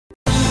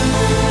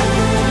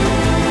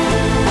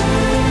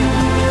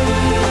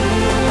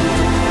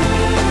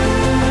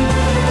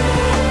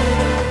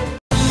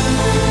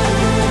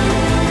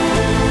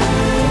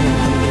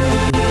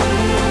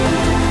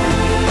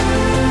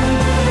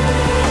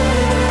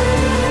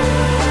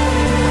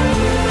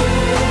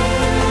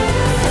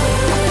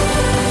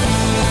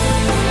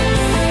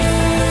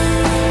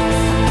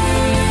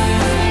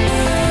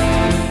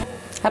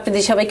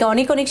আপনাদের সবাইকে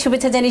অনেক অনেক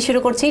শুভেচ্ছা জানিয়ে শুরু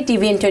করছি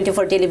TBN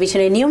 24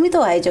 টেলিভিশনের নিয়মিত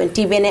আয়োজন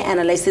TBN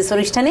Analysis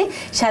অনুষ্ঠানে।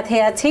 সাথে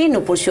আছে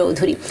নূপুর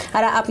চৌধুরী।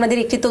 আর আপনাদের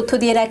একটি তথ্য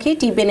দিয়ে রাখি,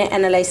 TBN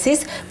Analysis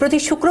প্রতি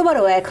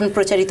শুক্রবারও এখন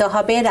প্রচারিত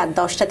হবে রাত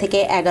 10টা থেকে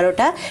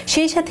 11টা।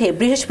 সেই সাথে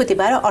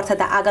বৃহস্পতিবার অর্থাৎ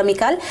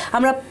আগামীকাল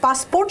আমরা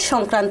পাসপোর্ট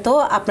সংক্রান্ত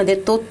আপনাদের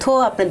তথ্য,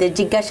 আপনাদের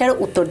জিজ্ঞাসার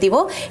উত্তর দিব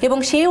এবং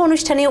সেই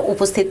অনুষ্ঠানে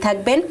উপস্থিত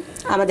থাকবেন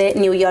আমাদের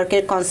নিউ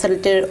ইয়র্কের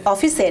কনসালটের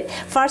অফিসের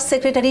ফার্স্ট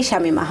সেক্রেটারি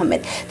শামীম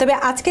আহমেদ। তবে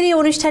আজকের এই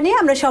অনুষ্ঠানে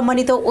আমরা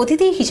সম্মানিত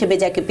অতিথি হিসেবে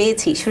যাকে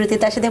পেয়েছি, শুরুতে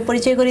তার সাথে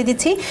পরিচয় করে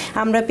দিচ্ছি।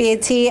 আমরা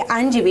পেয়েছি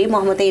আইনজীবী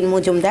মোহাম্মদ এন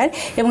মজুমদার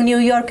এবং নিউ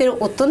ইয়র্কের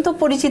অত্যন্ত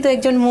পরিচিত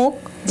একজন মুখ,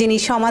 যিনি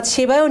সমাজ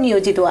সেবায়ও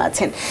নিয়োজিত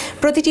আছেন।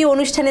 প্রতিটি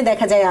অনুষ্ঠানে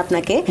দেখা যায়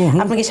আপনাকে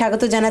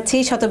স্বাগত জানাচ্ছি।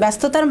 শত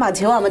ব্যস্ততার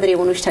মাঝেও আমাদের এই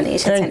অনুষ্ঠানে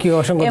এসেছেন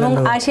এবং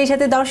সেই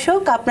সাথে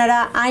দর্শক আপনারা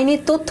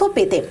আইনের তথ্য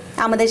পেতে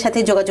আমাদের সাথে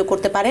যোগাযোগ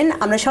করতে পারেন।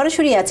 আমরা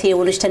সরাসরি আছি এই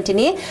অনুষ্ঠানটি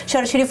নিয়ে।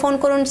 সরাসরি ফোন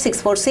করুন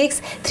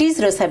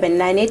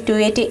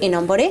 646-3079-828 এই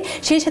নম্বরে।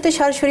 সেই সাথে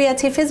সরাসরি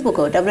আছে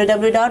ফেসবুকও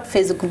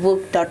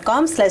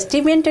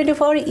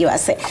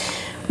www.facebook.com/TBN24USA।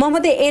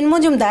 মোহাম্মদ এন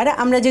মজুমদার,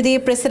 আমরা যদি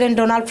প্রেসিডেন্ট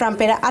ডোনাল্ড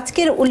ট্রাম্পের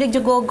আজকের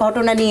উল্লেখযোগ্য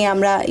ঘটনা নিয়ে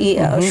আমরা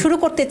শুরু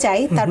করতে চাই,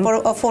 তারপর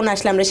ফোন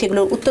আসলে আমরা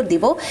সেগুলোর উত্তর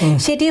দিব।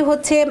 সেটি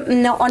হচ্ছে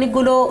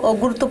অনেকগুলো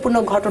গুরুত্বপূর্ণ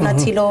ঘটনা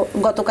ছিল।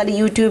 গতকাল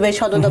ইউটিউবের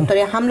সদর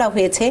দপ্তরে হামলা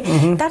হয়েছে।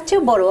 তার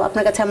চেয়ে বড়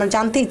আপনার কাছে আমার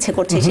জানতে ইচ্ছে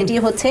করছে, সেটি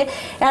হচ্ছে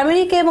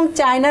আমেরিকা এবং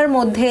চায়নার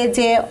মধ্যে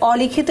যে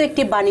অলিখিত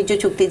একটি বাণিজ্য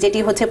চুক্তি, যেটি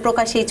হচ্ছে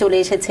প্রকাশ্যেই চলে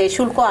এসেছে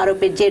শুল্ক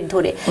আরোপের জের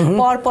ধরে।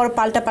 পরপর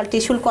পাল্টাপাল্টি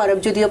শুল্ক আরোপ,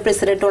 যদিও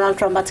প্রেসিডেন্ট ডোনাল্ড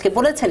ট্রাম্প আজকে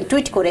বলেছেন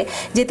টুইট করে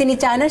যে তিনি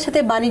চায়নার সাথে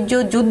বাণিজ্য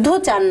যুদ্ধ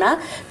চান না,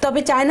 তবে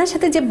চায়নার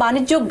সাথে যে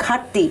বাণিজ্য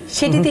ঘাটতি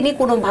সেটি তিনি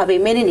কোনোভাবে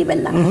মেনে নেবেন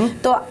না।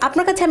 তো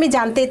আপনার কাছে আমি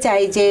জানতে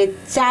চাই যে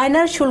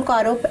চায়নার শুল্ক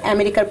আরোপ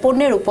আমেরিকার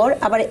পণ্যের উপর,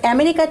 আবার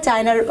আমেরিকা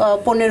চায়নার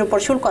পণ্যের উপর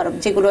শুল্ক আরোপ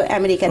যেগুলো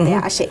আমেরিকাতে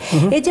আসে,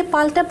 এই যে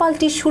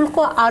পাল্টাপাল্টি শুল্ক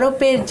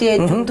আরোপের যে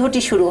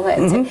যুদ্ধটি শুরু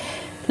হয়েছে,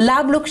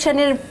 লাভ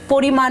লোকসানের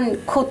পরিমাণ,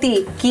 ক্ষতি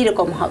কি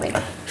রকম হবে?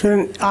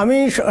 শুনুন, আমি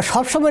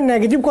সবসময়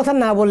নেগেটিভ কথা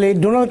না বলে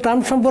ডোনাল্ড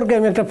ট্রাম্প সম্পর্কে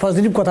আমি একটা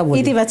পজিটিভ কথা বলি।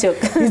 ইতিবাচক।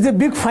 He is a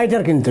big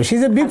fighter, কিন্তু he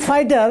is a big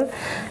fighter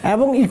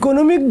এবং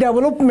ইকোনমিক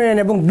ডেভেলপমেন্ট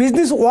এবং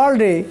বিজনেস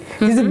ওয়ার্ল্ডে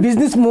he is a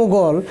business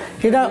Mughal,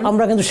 সেটা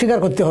আমরা কিন্তু স্বীকার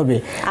করতে হবে।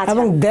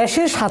 এবং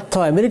দেশের স্বার্থ,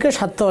 আমেরিকার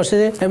স্বার্থ আছে,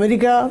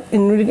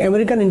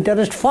 আমেরিকান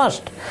ইন্টারেস্ট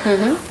ফার্স্ট।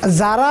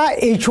 যারা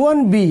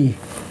H1B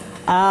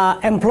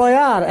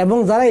এমপ্লয়ার এবং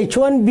যারা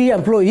H1B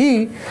এমপ্লয়ি,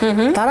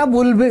 তারা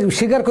বলবে,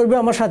 স্বীকার করবে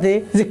আমার সাথে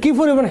যে কি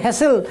পরিমাণ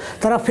হ্যাসেল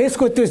তারা ফেস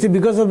করতে হয়েছে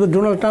because of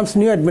Donald Trump's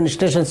new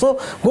administration. So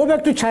go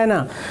back to China.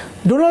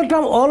 Donald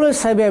Trump always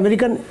চাইবে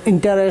আমেরিকান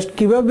ইন্টারেস্ট।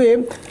 কীভাবে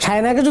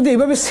চায়নাকে যদি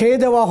এইভাবে ছেড়ে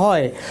দেওয়া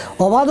হয়,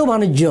 অবাধ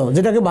বাণিজ্য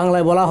যেটাকে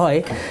বাংলায় বলা হয়,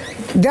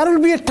 there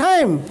will B A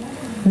time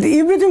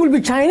everything will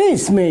be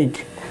Chinese made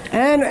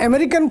and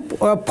American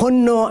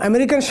পণ্য,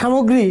 আমেরিকান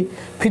সামগ্রী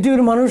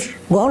পৃথিবীর মানুষ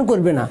গ্রহণ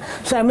করবে না।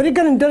 সো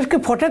আমেরিকান ইন্টারেস্টকে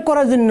প্রটেক্ট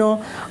করার জন্য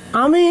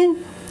আমি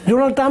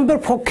ডোনাল্ড ট্রাম্পের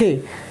পক্ষে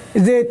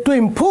যে two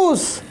impose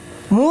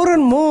more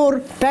and more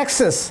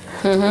taxes,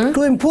 to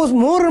impose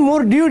more and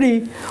more duty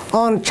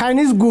on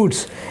Chinese goods.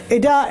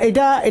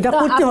 এটা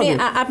করতে হবে।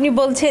 আপনি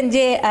বলছেন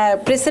যে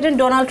প্রেসিডেন্ট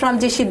ডোনাল্ড ট্রাম্প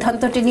যে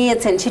সিদ্ধান্তটি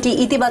নিয়েছেন সেটি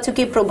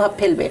ইতিবাচকই প্রভাব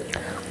ফেলবে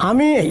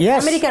আমি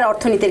আমেরিকার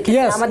অর্থনীতির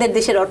ক্ষেত্রে, আমাদের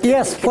দেশের অর্থনীতি।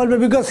 ফলবে,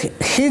 because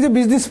he is a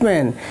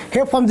businessman.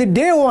 Hey from the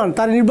day one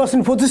তার নির্বাচন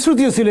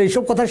প্রতিশ্রুতিও ছিল,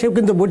 এইসব কথা সে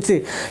কিন্তু বলছে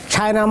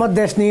চায়না আমার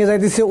দেশ নিয়ে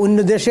যাইতেছে, অন্য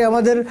দেশে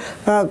আমাদের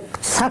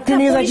চাকরি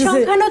নিয়ে যাইতেছে।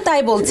 সংখ্যানও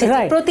তাই বলছে,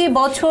 প্রতি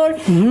বছর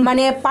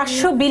মানে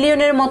 500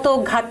 বিলিয়নের মতো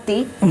ঘাটতি,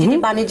 যেটি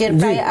বাণিজ্যের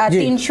প্রায়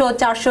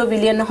 300-400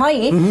 বিলিয়ন হয়,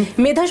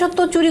 মেধাসত্ব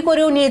চুরি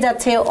করেও নিয়ে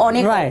যাচ্ছে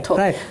অনেক অর্থ।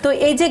 তো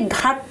এই যে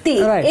ঘাটতি,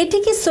 এটি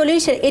কি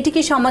সলিউশন, এটি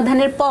কি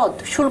সমাধানের পথ?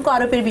 শুল্ক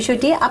আরোপের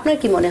বিষয়টি আপনার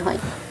কি মনে হয়?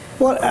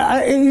 Well,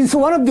 it's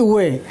one of the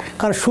way.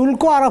 কারণ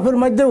শুল্ক আরোপের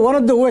মধ্যে one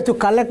of the way to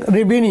collect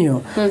revenue.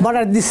 But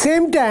at the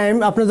same time,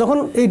 আপনি যখন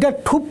এটা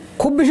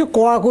খুব বেশি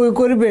কোয়াকুই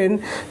করবেন,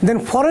 দেন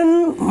ফরেন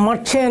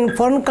মার্চেন্ট,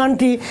 ফরেন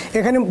কান্ট্রি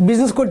এখানে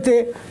বিজনেস করতে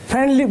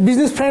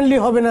বিজনেস ফ্রেন্ডলি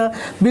হবে না,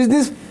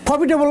 বিজনেস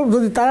প্রফিটেবল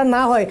যদি তারা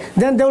না হয়,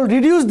 দেন they will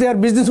reduce there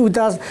business with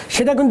us.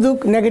 সেটা কিন্তু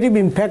নেগেটিভ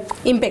ইম্প্যাক্ট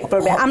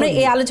পড়বে। আমরা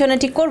এই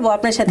আলোচনাটি করব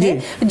আপনার সাথে,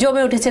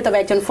 জমে উঠেছে। তবে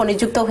একজন ফোনে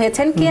যুক্ত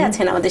হয়েছেন, কে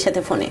আছেন আমাদের সাথে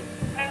ফোনে?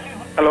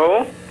 হ্যালো।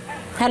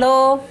 হ্যালো,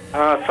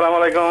 আসসালামু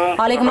আলাইকুম।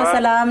 ওয়ালাইকুম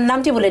আসসালাম।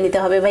 নামটি বলে নিতে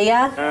হবে ভাইয়া।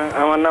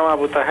 আমার নাম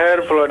আবু তাহের,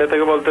 ফ্লোরিডা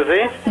থেকে বলতেছি।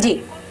 জি,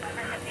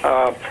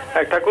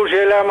 একটা খুশি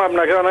হলাম,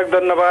 আপনাকে অনেক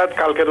ধন্যবাদ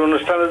কালকের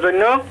অনুষ্ঠানের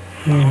জন্য।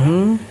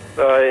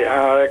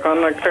 এখন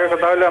একটা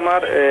কথা হলো,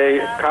 আমার এই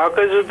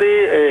কাউকে যদি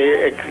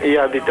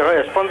ইয়া দিতে হয়,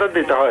 স্পন্সর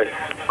দিতে হয়,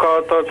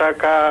 কত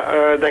টাকা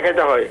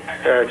দেখাইতে হয়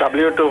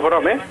W2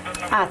 ফর্মে?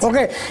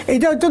 ওকে,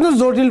 এটা অত্যন্ত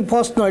জটিল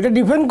প্রশ্ন। এটা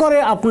ডিপেন্ড করে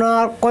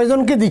আপনার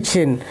কয়জনকে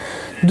দিচ্ছেন।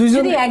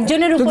 দুইজন, যদি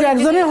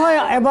একজনের হয়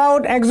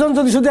অ্যাবাউট একজন,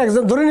 যদি শুধু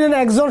একজন ধরে নিলেন,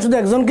 একজন শুধু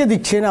একজনকে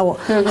দিচ্ছেন,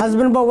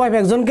 হাজব্যান্ড বা ওয়াইফ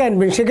একজনকে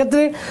আনবেন,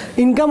 সেক্ষেত্রে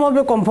ইনকাম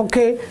হবে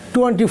কমপক্ষে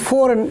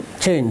 24 এন্ড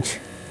চেঞ্জ।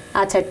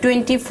 আচ্ছা,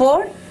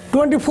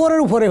 24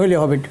 এর উপরে হলে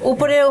হবে।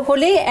 উপরে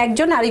হলে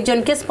একজন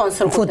আরেকজনকে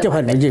স্পন্সর করতে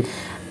পারবে। জি,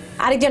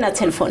 আরেকজন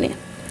আছেন ফোনে।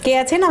 কে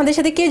আছেন আমাদের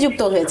সাথে? কে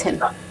যুক্ত হয়েছেন?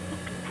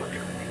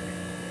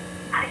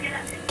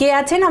 কে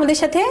আছেন আমাদের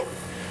সাথে?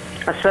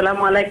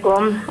 আসসালামু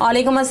আলাইকুম।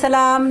 ওয়ালাইকুম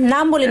আসসালাম।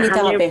 নাম বলে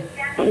নিতে হবে।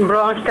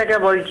 ব্রঞ্জ থেকে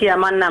বলছি,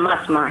 আমার নাম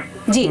আসমা।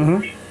 জি।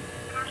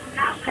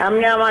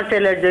 আমি আমার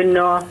ছেলের জন্য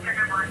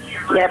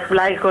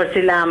অ্যাপ্লাই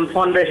করছিলাম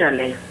 15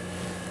 সালে।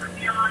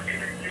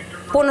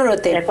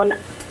 15তে?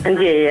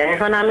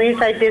 এখন আমি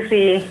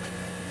চাইতেছি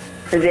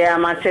যে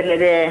আমার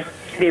ছেলেরে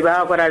বিবাহ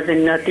করার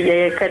জন্য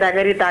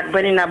ক্যাটাগরি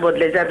থাকবেনি না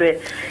বদলে যাবে,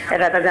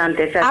 এটা তো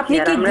জানতে চাই। আপনি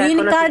কি গ্রিন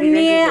কার্ড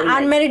নিয়ে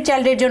আনম্যারিড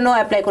চাইল্ডের জন্য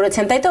অ্যাপ্লাই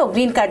করেছেন, তাই তো?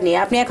 গ্রিন কার্ড নিয়ে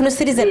আপনি এখনো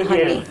সিটিজেন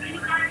হননি,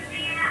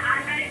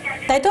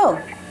 তাই তো?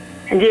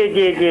 জি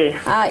জি জি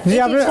জি।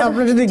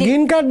 আপনি যদি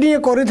গ্রিন কার্ড নিয়ে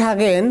করে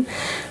থাকেন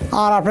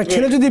আর আপনার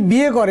ছেলে যদি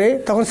বিয়ে করে,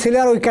 তখন ছেলে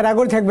আর ওই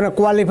ক্যাটাগরি থাকবে না,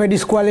 কোয়ালিফাই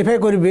ডিসকোয়ালিফাই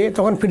করবে,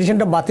 তখন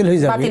পিটিশনটা বাতিল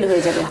হয়ে যাবে।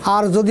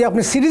 আর যদি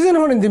আপনি সিটিজেন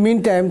হন ইন দি মিন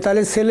টাইম,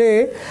 তাহলে ছেলে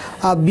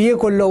বিয়ে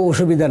করলেও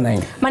অসুবিধা নাই।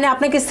 মানে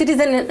আপনাকে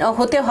সিটিজেন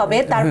হতে হবে,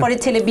 তারপরে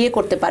ছেলে বিয়ে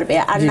করতে পারবে।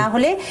 আর না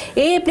হলে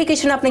এই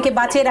অ্যাপ্লিকেশন আপনাকে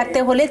বাঁচিয়ে রাখতে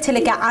হলে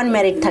ছেলেকে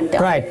আনম্যারিড থাকতে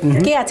হবে।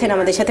 কে আছেন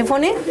আমাদের সাথে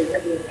ফোনে?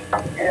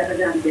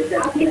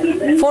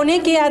 ফোনে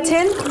কে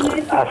আছেন?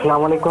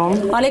 আসসালামু আলাইকুম।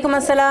 ওয়ালাইকুম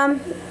আসসালাম।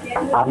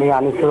 আমি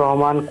আনিসুর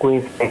রহমান,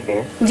 কুইন্স থেকে।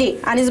 জি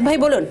আনিস ভাই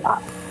বলুন।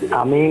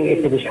 আমি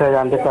একটি বিষয়ে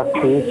জানতে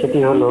চাচ্ছি, সেটি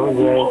হলো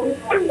যে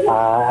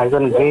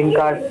একজন গ্রিন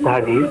কার্ড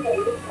ধারী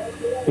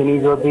তিনি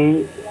যদি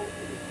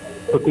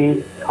প্রতি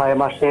 6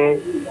 মাসে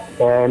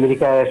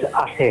আমেরিকায়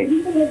আসে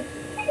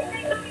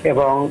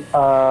এবং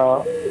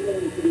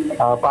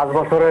 5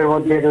 বছরের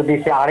মধ্যে যদি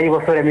সে 2.5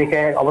 বছর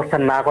আমেরিকায়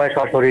অবস্থান না করে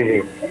সশরীরে,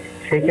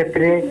 সেই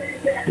ক্ষেত্রে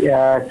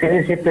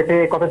সিটিজেনশিপ পেতে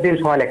কতদিন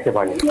সময় লাগতে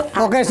পারে?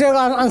 ওকে, সে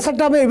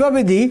আনসারটা আমি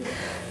এইভাবে দিই।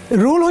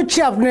 রুল হচ্ছে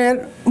আপনার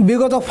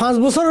বিগত 5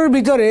 বছরের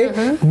ভিতরে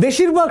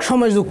বেশিরভাগ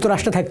সময়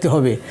যুক্তরাষ্ট্রে থাকতে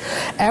হবে,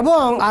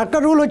 এবং আরেকটা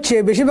রুল হচ্ছে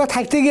বেশিরভাগ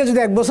থাকতে গিয়ে যদি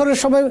 1 বছরের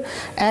সময়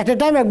অ্যাট এ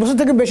টাইম 1 বছর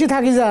থেকে বেশি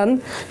থাকি যান,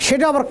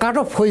 সেটা আবার কাট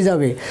অফ হয়ে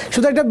যাবে।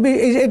 শুধু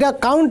এটা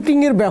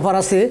কাউন্টিংয়ের ব্যাপার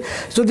আছে।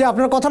 যদি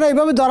আপনার কথাটা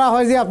এইভাবে ধরা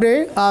হয় যে আপনি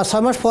 6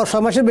 মাস পর 6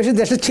 মাসের বেশি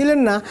দেশে ছিলেন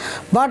না,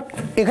 বাট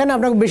এখানে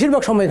আপনাকে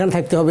বেশিরভাগ সময় এখানে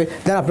থাকতে হবে,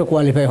 যারা আপনি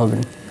কোয়ালিফাই হবেন।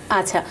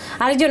 আচ্ছা,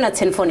 আরেকজন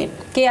আছেন ফোনে।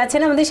 কে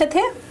আছেন আমাদের সাথে?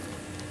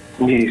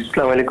 জি,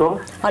 আসসালামু আলাইকুম।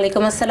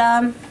 ওয়ালাইকুম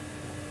আসসালাম।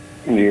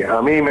 জি,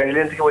 আমি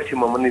মেরিল্যান্ড থেকে বলছি,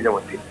 মোহাম্মদ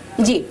নিজামুদ্দিন।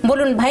 জি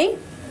বলুন ভাই।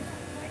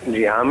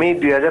 জি, আমি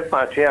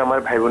 2005-এ আমার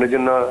ভাই বোনের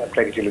জন্য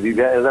অ্যাপ্লাই করেছিল,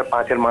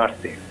 2005-এর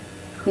মার্চে।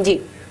 জি,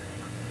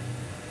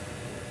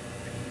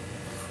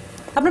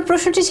 আপনার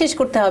প্রশ্নটি শেষ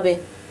করতে হবে।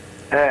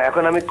 হ্যাঁ,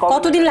 এখন আমি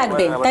কতদিন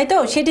লাগবে তাই তো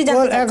সেটি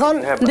জানতে চাচ্ছি। এখন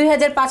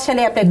 2005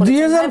 সালে অ্যাপ্লাই করেছি,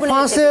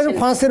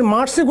 2005-এর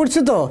মার্চে করছি,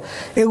 তো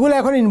এগুলো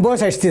এখন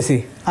ইনভয়েস আসতেছি।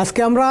 আজকে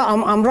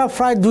আমরা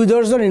প্রায়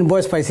 2-10 জন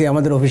ইনভয়েস পাইছি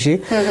আমাদের অফিসে।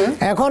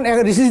 এখন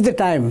this is the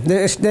time,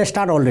 they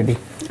start already.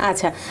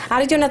 আচ্ছা,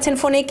 আরেকজন আছেন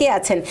ফোনে। কে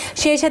আছেন?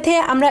 সেই সাথে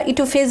আমরা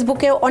একটু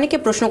ফেসবুকে অনেকে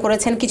প্রশ্ন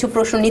করেছেন, কিছু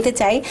প্রশ্ন নিতে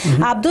চাই।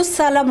 আব্দুস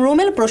সালাম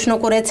রুমেল প্রশ্ন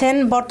করেছেন,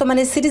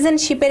 বর্তমানে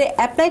সিটিজেনশিপের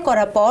অ্যাপ্লাই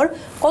করার পর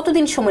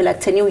কতদিন সময়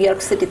লাগছে নিউ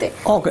ইয়র্ক সিটিতে?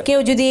 কেউ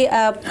যদি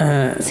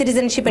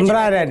সিটিজেনশিপের জন্য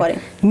অ্যাপ্লাই করে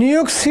নিউ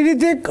ইয়র্ক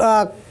সিটিতে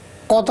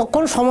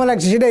কতক্ষণ সময়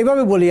লাগছে সেটা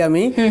এইভাবে বলি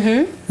আমি।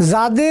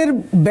 যাদের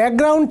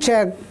background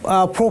check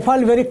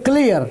profile very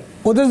clear,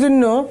 ওদের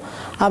জন্য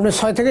আপনার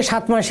 6 থেকে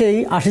 7 মাসেই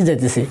আসি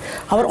যাইতেছে।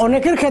 আবার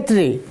অনেকের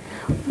ক্ষেত্রে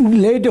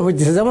লেটে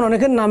হইতেছে, যেমন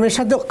অনেকের নামের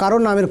সাথে কারো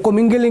নামের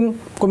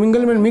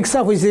কমিঙ্গেলমেন্ট মিক্স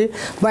আপ হয়েছে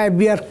বা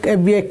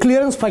এফবিআই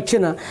ক্লিয়ারেন্স পাচ্ছে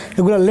না,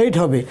 এগুলো লেট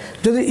হবে।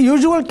 যদি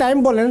ইউজুয়াল টাইম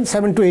বলেন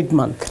 7 to 8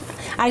 মান্থ।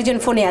 আরেকজন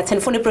ফোনে আছেন,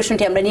 ফোনের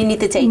প্রশ্নটি আমরা নিয়ে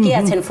নিতে চাই। কে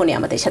আছেন ফোনে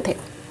আমাদের সাথে?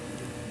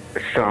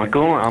 আসসালামু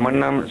আলাইকুম, আমার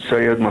নাম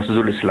সৈয়দ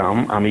মাসুদুল ইসলাম,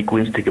 আমি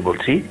কুইন্স থেকে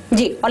বলছি।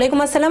 জি ওয়ালাইকুম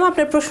আসসালাম,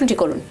 আপনার প্রশ্নটি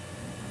করুন।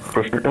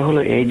 প্রশ্নটা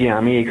হলো এই যে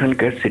আমি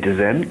এখানকার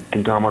সিটিজেন,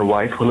 কিন্তু আমার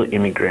ওয়াইফ হলো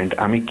ইমিগ্রেন্ট,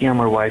 আমি কি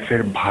আমার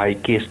ওয়াইফের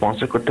ভাইকে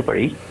স্পন্সর করতে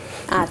পারি?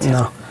 আচ্ছা,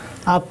 না,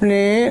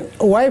 আপনি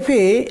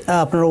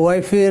আপনার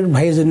ওয়াইফের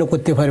ভাইয়ের জন্য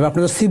করতে পারবেন।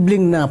 আপনার তো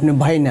সিবলিং না, আপনি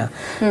ভাই না,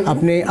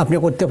 আপনি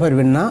করতে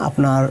পারবেন না।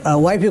 আপনার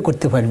ওয়াইফে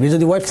করতে পারবে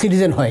যদি ওয়াইফ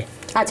সিটিজেন হয়।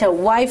 আচ্ছা,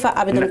 ওয়াইফ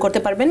আবেদন করতে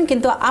পারবেন,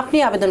 কিন্তু আপনি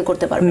আবেদন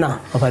করতে পারবেন না,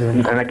 পারবেন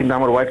না। কিন্তু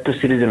আমার ওয়াইফ তো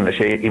সিটিজেন না,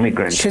 সে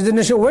ইমিগ্রেন্ট, সেজন্য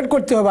সে ওয়েট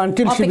করতে হবে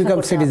আনটিল শি বিকাম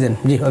সিটিজেন।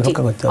 জি,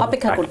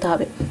 অপেক্ষা করতে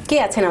হবে। কে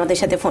আছেন আমাদের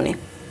সাথে ফোনে?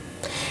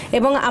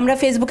 এবং আমরা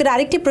ফেসবুকের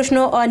আরেকটি প্রশ্ন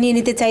নিয়ে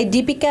নিতে চাই।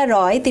 দীপিকা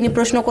রয় তিনি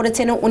প্রশ্ন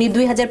করেছেন, উনি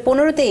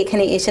 2015-তে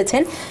এখানে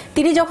এসেছেন।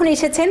 তিনি যখন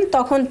এসেছেন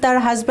তখন তার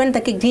হাজব্যান্ড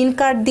তাকে গ্রিন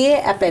কার্ড দিয়ে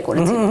অ্যাপ্লাই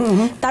করেছেন।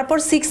 তারপর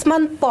 6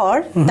 মান্থ পর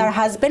তার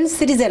হাজব্যান্ড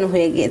সিটিজেন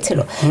হয়ে গিয়েছিল।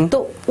 তো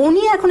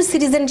উনি এখন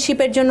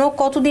সিটিজেনশিপের জন্য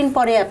কতদিন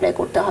পরে অ্যাপ্লাই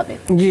করতে হবে?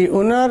 জি,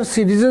 ওনার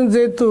সিটিজেন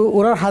যেহেতু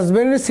ওনার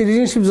হাজব্যান্ডের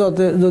সিটিজেনশিপ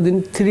যদি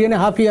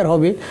 3.5 ইয়ার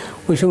হবে,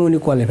 ওই সময় উনি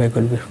কোয়ালিফাই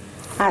করবে।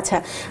 আচ্ছা,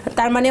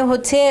 তার মানে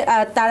হচ্ছে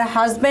তার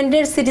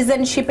হাজব্যান্ডের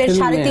সিটিজেনশিপের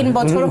 3.5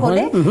 বছর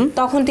হলে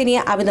তখন তিনি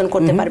আবেদন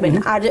করতে পারবেন।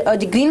 আর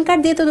গ্রিন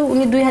কার্ড দিয়ে তো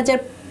উনি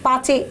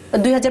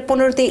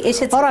 2015-তে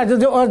এসেছেন।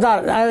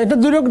 এটা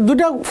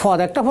দুটো পদ,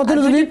 একটা পদ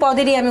হলো যদি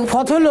পদেরই আমি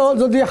পদ হলো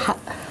যদি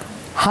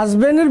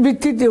হাজব্যান্ডের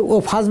ভিত্তিতে ও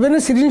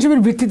হাজব্যান্ডের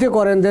সিটিজেনশিপের ভিত্তিতে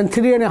করেন, দেন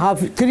 3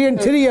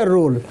 ইয়ার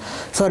রুল,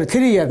 সরি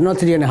 3 ইয়ার, নট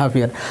 3.5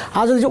 ইয়ার।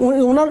 আর যদি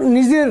ওনার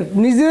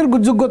নিজের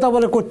যোগ্যতা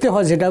বলে করতে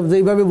হয়, যেটা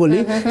এইভাবে বলি,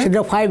 সেটা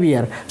 5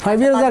 ইয়ার। 5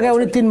 ইয়ার জায়গায়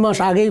উনি 3 মাস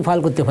আগেই ফাইল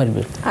করতে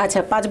পারবে। আচ্ছা,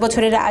 5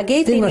 বছরের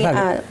আগেই 3 মাস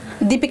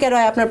দীপিকা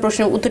রয় আপনার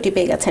প্রশ্নের উত্তরটি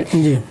পেয়ে গেছেন।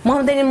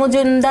 মোহাম্মদ এনএম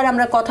মজুমদার,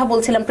 আমরা কথা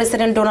বলছিলাম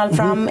প্রেসিডেন্ট ডোনাল্ড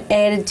ট্রাম্প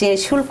এর যে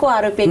শুল্ক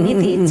আরোপের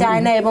নীতি,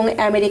 চায়না এবং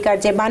আমেরিকার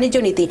যে বাণিজ্য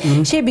নীতি,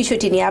 সেই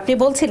বিষয়টি নিয়ে আপনি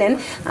বলছিলেন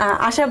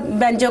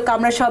আশাব্যঞ্জক,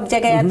 আমরা সব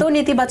জায়গায় এত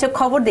নেতিবাচক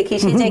খবর দেখি,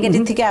 সেই জায়গাটি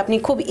থেকে আপনি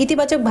খুব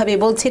ইতিবাচক ভাবে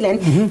বলছিলেন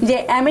যে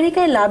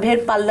আমেরিকায় লাভের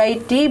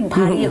পাল্লাটি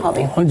ভারী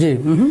হবে। জি,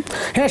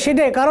 হ্যাঁ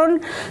সেটাই, কারণ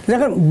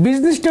দেখেন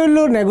বিজনেসটা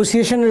হলো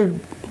নেগোসিয়েশনের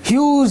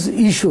হিউজ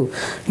ইস্যু।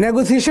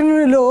 নেগোসিয়েশন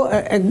হলো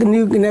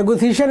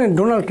নেগোসিয়েশন,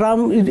 ডোনাল্ড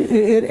ট্রাম্প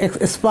এর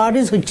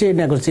এক্সপার্টিস হচ্ছে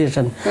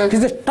negotiation. He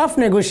is a tough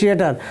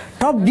negotiator,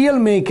 top deal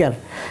maker,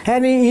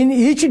 and in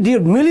each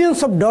deal millions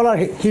of dollar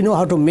he know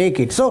how to make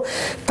it. So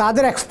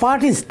তাদের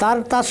এক্সপার্টিস,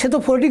 সে তো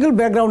political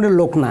ব্যাকগ্রাউন্ডের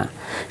লোক না,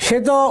 সে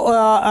তো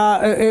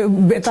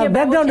তার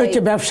ব্যাকগ্রাউন্ড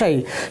হচ্ছে ব্যবসায়ী।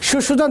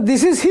 সুতরাং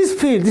this is his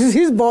field, this is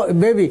his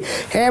baby,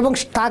 এবং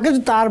তাকে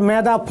তার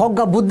মেধা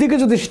প্রজ্ঞা বুদ্ধিকে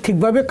যদি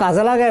ঠিকভাবে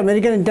কাজে লাগায়,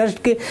 আমেরিকান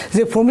ইন্টারেস্টকে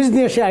যে প্রমিস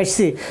নিয়ে সে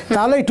আসছে,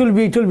 তাহলে it will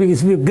be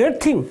great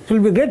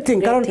thing,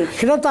 কারণ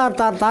সেটা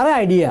তার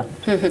আইডিয়া।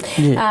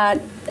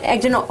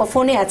 একজন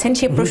ফোনে আছেন,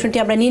 সেই প্রশ্নটি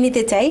আমরা নিয়ে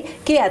নিতে চাই।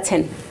 কে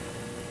আছেন?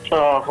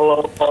 হ্যালো,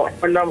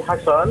 আমার নাম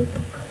হাসান,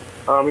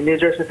 আমি নিউ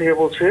জার্সি থেকে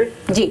বলছি।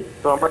 জি,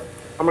 তো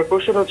আমার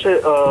কোশ্চেন হচ্ছে,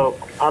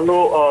 ভালো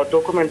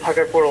ডকুমেন্ট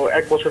থাকার পরও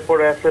 1 বছর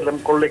পরে asylum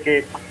করলে কি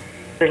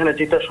সেখানে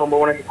জেতার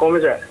সম্ভাবনা কি কমে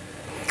যায়?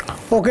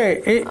 ওকে,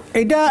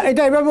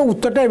 এটা এভাবে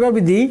উত্তরটা এভাবে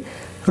দিই।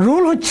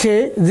 রুল হচ্ছে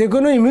যে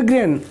কোনো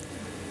ইমিগ্রেন্ট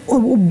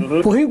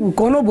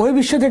কোনো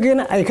বহির্বিশ্ব থেকে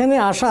এখানে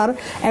আসার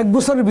 1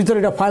 বছরের ভিতরে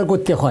এটা ফাইল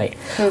করতে হয়।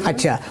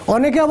 আচ্ছা,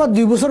 অনেকে আবার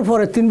 2 বছর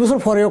পরে 3 বছর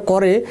পরেও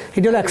করে,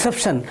 এটা হলো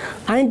এক্সেপশন।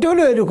 আইনটা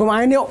হলো এরকম,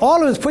 আইনে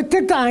অলওয়েজ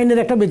প্রত্যেকটা আইনের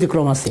একটা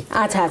ব্যতিক্রম আছে।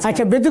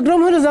 আচ্ছা, ব্যতিক্রম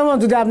হলো যেমন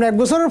যদি আপনি 1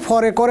 বছরের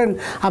পরে করেন,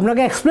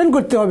 আপনাকে এক্সপ্লেন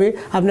করতে হবে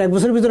আপনি 1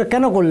 বছরের ভিতরে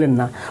কেন করলেন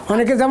না।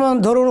 অনেকে যেমন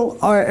ধরুন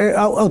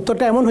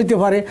উত্তরটা এমন হইতে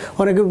পারে,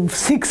 অনেকে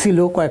সিক ছিল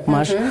কয়েক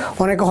মাস,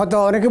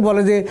 অনেকে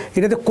বলে যে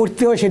এটাতে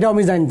করতে হয় সেটাও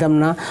আমি জানতাম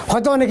না,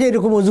 হয়তো অনেকে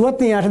এরকম অজুহাত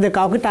নিয়ে আসে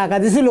কাউকে টাকা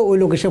দিয়েছিল, ওই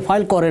লোকে সে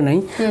ফাইল করে নাই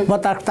বা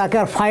তাকে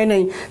আর ফাইল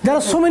নাই, যারা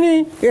সো মেনি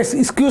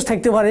এক্সকিউজ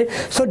থাকতে পারে।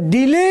 সো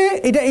ডিলে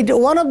এটা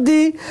ওয়ান অফ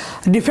দি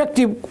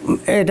ডিফেক্টিভ।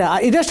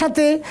 এটার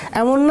সাথে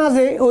এমন না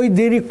যে ওই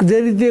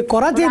দেরিতে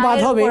করাতে বাদ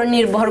হবে,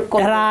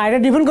 এটা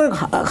ডিপেন্ড করে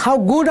হাউ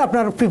গুড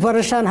আপনার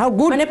প্রিপারেশন, হাউ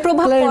গুড,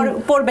 প্রভাব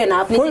পড়বে না,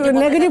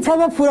 নেগেটিভ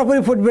প্রভাব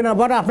পুরোপুরি পড়বে না,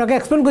 বাট আপনাকে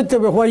এক্সপ্লেন করতে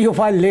হবে হোয়াই ইউ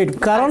ফাইল লেট,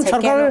 কারণ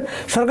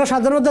সরকার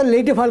সাধারণত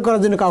লেটে ফাইল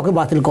করার জন্য কাউকে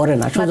বাতিল করে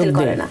না।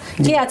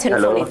 কে আছেন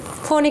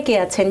ফোনে? কে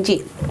আছেন? জি,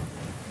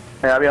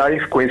 আমি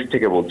আরিফ কুয়েস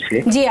থেকে বলছি।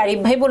 জি আরিফ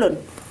ভাই বলুন।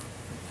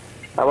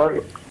 আমার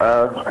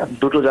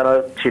দুটো জানা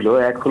ছিল,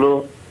 এক হলো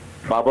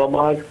বাবা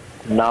মার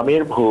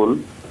নামের ভুল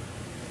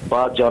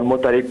বা জন্ম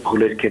তারিখ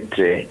ভুলের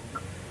ক্ষেত্রে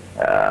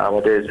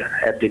আমাদের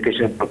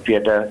অ্যাপ্লিকেশন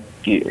প্রক্রিয়াটা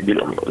কি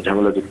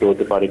ঝামেলাযুক্ত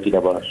হতে পারে কিনা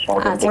বা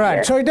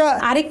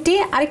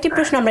আরেকটি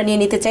প্রশ্ন আমরা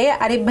নিয়ে নিতে চাই।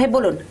 আরিফ ভাই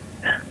বলুন।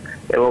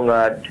 এবং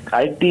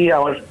আরেকটি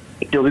আমার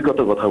একটি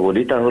অভিজ্ঞতার কথা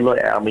বলি, তা হলো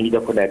আমি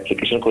যখন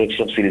অ্যাপ্লিকেশন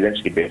করেছিলাম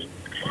সিটিজেনশিপের,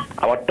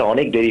 আমারটা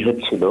অনেক দেরি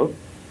হচ্ছিল।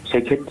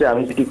 সেক্ষেত্রে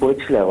আমি যেটি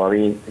করেছিলাম,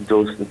 আমি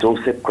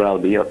জোসেফ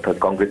ক্রাউলি অর্থাৎ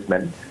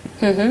কংগ্রেসম্যান,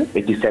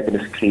 82nd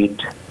স্ট্রিট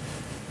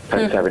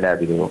 37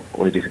 অ্যাভিনিউ,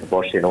 উনি যেখানে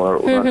বসেন,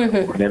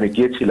 ওখানে আমি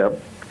গিয়েছিলাম,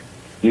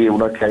 গিয়ে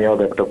ওনাকে আমি আমার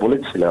ব্যাপারটা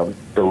বলেছিলাম।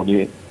 তো উনি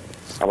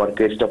আমার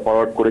কেসটা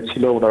ফরওয়ার্ড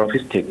করেছিল ওনার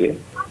অফিস থেকে,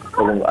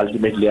 এবং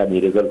আলটিমেটলি আমি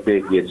রেজাল্ট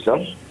পেয়ে গিয়েছিলাম।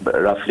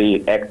 রাফলি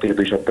 1 থেকে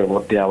 2 সপ্তাহের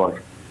মধ্যে আমার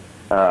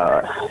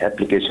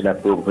অ্যাপ্লিকেশন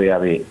অ্যাপ্রুভ হয়ে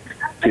আমি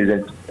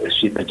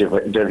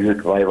ইন্টারভিউ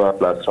ভাইভা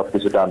প্লাস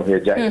সবকিছু ডান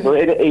হয়ে যায়। তো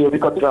এই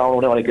অভিজ্ঞতাটা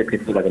আমার অনেকের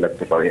ক্ষেত্রে কাজে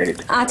লাগতে পারে।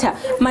 আচ্ছা,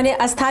 মানে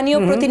স্থানীয়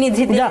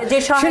প্রতিনিধিদের যে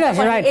সহায়তা,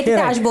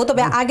 এটাতে আসবো,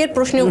 তবে আগের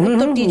প্রশ্নের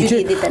উত্তরটি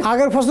যদি দিতেন।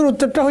 আগের প্রশ্নের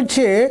উত্তরটা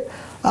হচ্ছে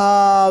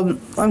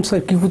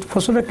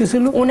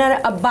ওনার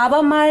বাবা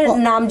মার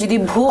নাম যদি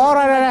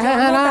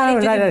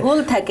ভুল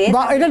থাকে,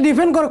 এটা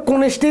ডিপেন্ড করে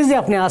কোন স্টেজে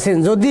আপনি আছেন।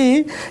 যদি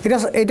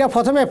এটা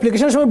প্রথমে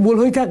অ্যাপ্লিকেশনের সময় ভুল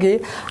হয়ে থাকে,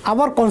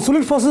 আবার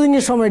কনসুলেট প্রসেসিং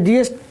এর সময়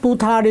DS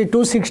 230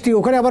 260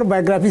 ওখানে আবার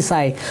বায়োগ্রাফি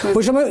চাই,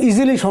 ওই সময়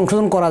ইজিলি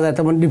সংশোধন করা যায়,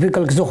 তেমন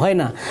ডিফিকাল্ট কিছু হয়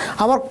না।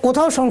 আবার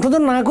কোথাও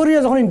সংশোধন না করিয়ে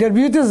যখন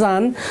ইন্টারভিউতে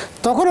যান,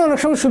 তখন অনেক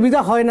সময় সুবিধা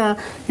হয় না।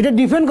 এটা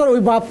ডিপেন্ড করে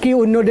ওই বাপ কি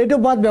অন্য ডেট অফ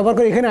বার্থ ব্যবহার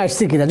করে এখানে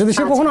আসছে কিনা। যদি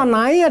সে কখনো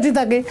নাই আছে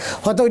থাকে,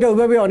 হয়তো ওইটা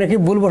ওইভাবে অনেকে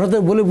ভুল বসাতে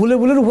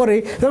ভুলের উপরে,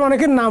 যেমন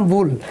অনেকের নাম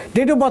ভুল,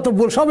 ডেট অফ বার্থ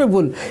ভুল, সবই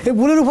ভুল, এই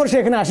ভুলের উপর সে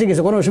এখানে আসে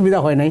গেছে, কোনো অসুবিধা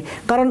হয় নাই,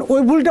 কারণ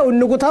ওই ভুলটা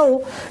অন্য কোথাও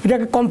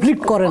এটাকে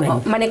কনফ্লিক্ট করে নাই,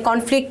 মানে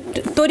কনফ্লিক্ট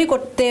তৈরি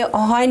করতে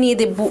হয়নি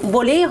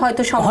বলেই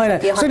হয়তো হয় না।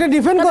 সেটা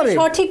ডিপেন্ড করে,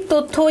 সঠিক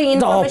তথ্য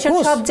ইনফরমেশন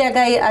সব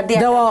জায়গায়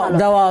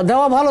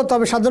দেওয়া ভালো।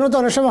 তবে সাধারণত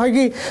অনেক সময় হয়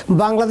কি,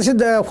 বাংলাদেশে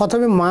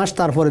প্রথমে মাস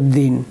তারপরে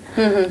দিন,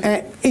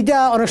 এটা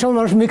অনেক সময়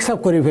মানুষ মিক্স আপ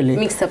করে ফেলে।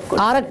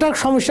 আর একটা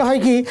সমস্যা হয়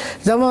কি,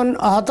 যেমন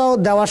হয়তো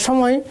দেওয়ার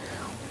সময়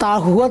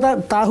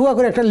তাহুয়া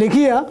করে একটা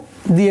লিখিয়া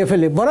দিয়ে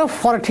ফেলে বড়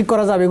পরে ঠিক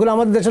করা যাবে, এগুলো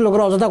আমাদের দেশের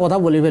লোকেরা অযথা কথা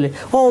বলে ফেলে,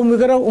 ও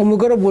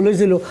অমুকেরও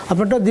বলেছিল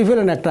আপনারটা দিয়ে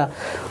ফেলেন একটা,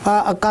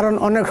 কারণ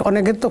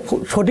অনেকের তো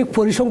সঠিক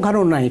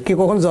পরিসংখ্যানও নাই কে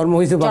কখন জন্ম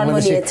হয়েছে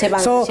বাংলাদেশে।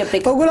 সো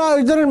ওগুলো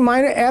ওই ধরনের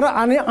মাইনে এর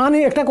আনি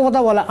একটা কথা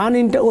বলে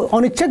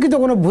অনিচ্ছাকৃত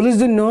কোনো ভুলের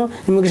জন্য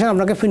ইমিগ্রেশন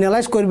আপনাকে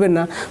ফিনালাইজ করবেন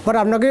না, বাট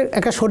আপনাকে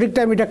একটা সঠিক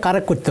টাইম এটা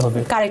কারেক্ট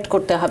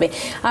করতে হবে।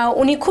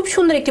 উনি খুব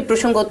সুন্দর একটি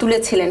প্রসঙ্গ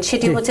তুলেছিলেন,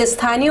 সেটি হচ্ছে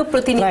স্থানীয়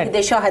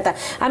প্রতিনিধিদের সহায়তা।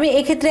 আমি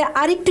এক্ষেত্রে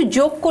আরেকটু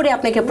যোগ করে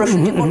আপনাকে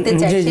প্রশ্নটি করতে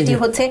চাই, সেটি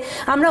হচ্ছে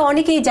আমরা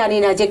অনেকেই জানি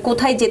না যে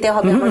কোথায় যেতে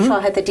হবে আমার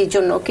সহায়তাটির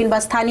জন্য, কিংবা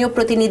স্থানীয়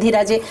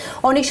প্রতিনিধিরা যে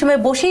অনেক সময়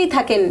বসেই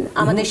থাকেন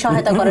আমাদের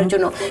সহায়তা করার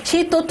জন্য,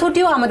 সেই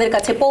তথ্যটিও আমাদের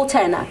কাছে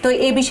পৌঁছায় না। তো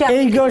এই বিষয়ে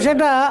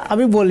সেটা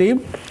আমি বলি,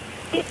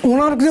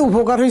 ওনার যে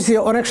উপকার হয়েছে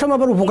অনেক সময়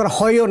আবার উপকার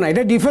হয়ও না,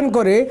 এটা ডিপেন্ড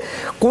করে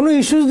কোনো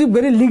ইস্যু যদি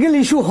ভেরি লিগেল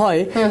ইস্যু হয়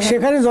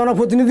সেখানে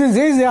জনপ্রতিনিধি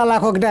যে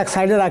এলাকা একটা এক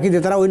সাইডে রাখি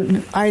দেয়, তারা ওই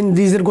আইন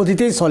নিজের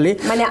গতিতেই চলে।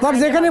 বাট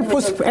যেখানে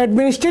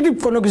অ্যাডমিনিস্ট্রেটিভ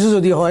কোনো কিছু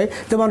যদি হয়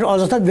তো মানুষ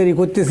অযথা দেরি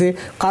করতেছে,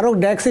 কারো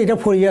ডেস্কে এটা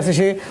পড়ে আছে,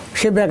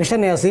 সে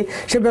ভ্যাকেশনে আছে,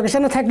 সে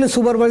ভ্যাকেশনে থাকলে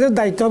সুপারভাইজার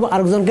দায়িত্ব হবে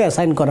আরেকজনকে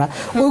অ্যাসাইন করা,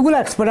 ওইগুলো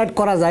এক্সপেডিট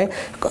করা যায়,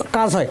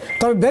 কাজ হয়।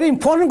 তবে ভেরি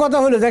ইম্পর্টেন্ট কথা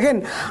হলো, দেখেন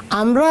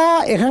আমরা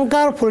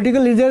এখানকার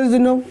পলিটিক্যাল লিডারের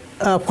জন্য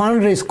ফান্ড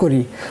রেজ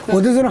করি,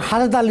 ওদের জন্য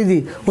হাতে তালি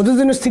দিই, ওদের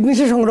জন্য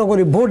সিগনেচার সংগ্রহ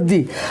করি, ভোট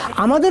দিই,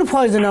 আমাদের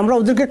প্রয়োজনে আমরা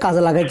ওদেরকে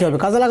কাজে লাগাইতে হবে।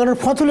 কাজে লাগানোর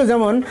পথ হলো,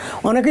 যেমন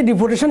অনেকে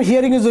ডিপোর্টেশন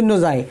হিয়ারিংয়ের জন্য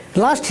যায়,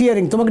 লাস্ট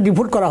হিয়ারিং তোমাকে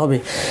ডিপোর্ট করা হবে,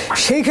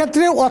 সেই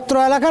ক্ষেত্রে অত্র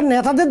এলাকার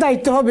নেতাদের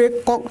দায়িত্ব হবে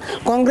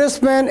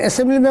congressman,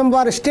 assembly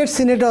member, state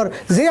senator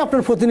যে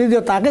আপনার প্রতিনিধি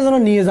তাকে যেন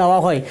নিয়ে যাওয়া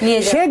হয়।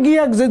 সে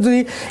গিয়ে যদি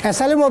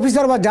অ্যাসাইলাম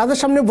অফিসার বা যাদের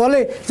সামনে বলে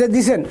যে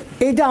দিছেন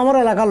এইটা আমার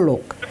এলাকার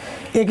লোক,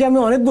 একে আমি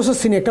অনেক বছর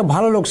চিনি, একটা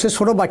ভালো লোক, সে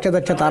ছোটো বাচ্চা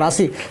তার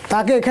আসি,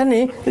 তাকে এখানে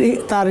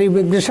তার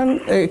ইমিগ্রেশন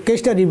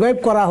কেসটা রিভাইভ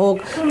করা হোক,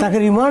 তাকে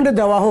রিমান্ডে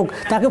দেওয়া হোক,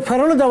 তাকে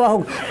ফেরত দেওয়া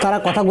হোক, তারা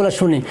কথাগুলো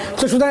শুনি।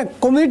 তো সুতরাং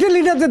কমিউনিটি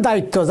লিডারদের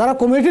দায়িত্ব, যারা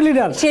কমিউনিটি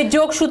লিডার, সে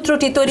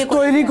যোগসূত্রটি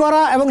তৈরি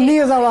করা এবং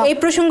নিয়ে যাওয়া। এই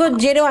প্রসঙ্গ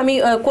জেরেও আমি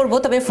করব,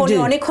 তবে ফোনে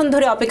অনেকক্ষণ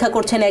ধরে অপেক্ষা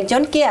করছেন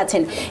একজন, কে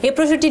আছেন? এই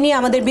প্রশ্নটি নিয়ে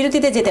আমাদের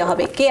বিরতিতে যেতে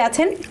হবে। কে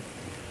আছেন?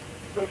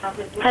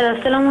 হ্যালো,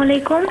 আসসালামু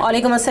আলাইকুম।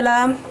 ওয়ালাইকুম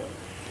আসসালাম।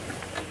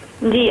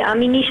 জি,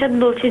 আমি নিশাদ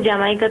বলছি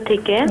জামাইকা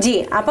থেকে। জি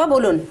আপা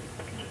বলুন।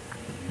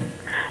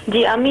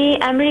 জি, আমি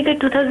আমেরিকা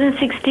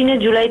 2016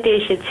 জুলাইতে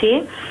এসেছি,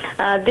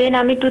 দেন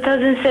আমি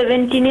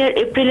 2017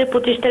 এপ্রিলের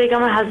 25 তারিখে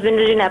আমার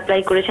হাজবেন্ডের জন্য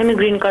অ্যাপ্লাই করেছি, আমি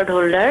গ্রিন কার্ড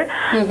হোল্ডার।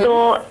 তো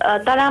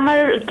তারা আমার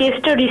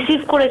কেসটা রিসিভ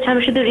করেছে,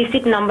 আমি শুধু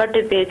রিসিপ্ট নাম্বারটা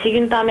পেয়েছি,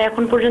 কিন্তু আমি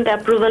এখন পর্যন্ত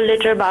অ্যাপ্রুভাল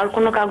লেটার বা আর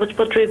কোনো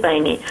কাগজপত্রই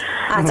পাইনি।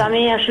 তো আমি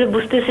আসলে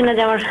বুঝতেছি না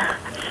যে আমার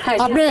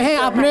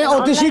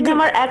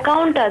আমার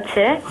অ্যাকাউন্ট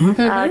আছে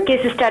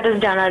কেস স্ট্যাটাস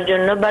জানার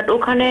জন্য, বাট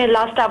ওখানে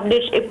লাস্ট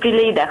আপডেট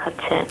এপ্রিলেই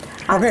দেখাচ্ছে।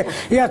 ওকে,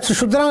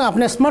 সুতরাং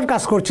আপনি স্মার্ট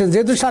কাজ করছেন,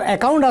 যেহেতু স্যার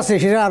অ্যাকাউন্ট আছে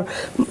সেটা আর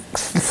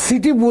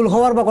সিটি ভুল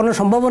হওয়ার বা কোনো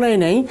সম্ভাবনাই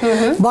নেই,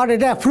 বাট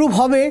এটা অ্যাপ্রুভ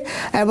হবে।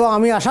 এবং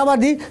আমি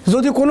আশাবাদী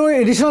যদি কোনো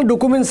এডিশনাল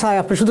ডকুমেন্টস হয়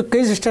আপনি শুধু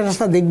কেস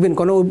স্ট্যাটাসটা দেখবেন,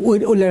 কোনো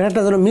ওই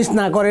লেটারটা যেন মিস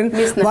না করেন।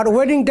 But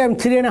waiting time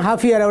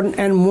 3.5 year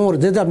and more,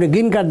 যেহেতু আপনি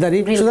গ্রিন কার্ডধারী,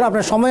 সুতরাং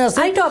আপনার সময় আছে,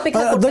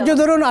 ধৈর্য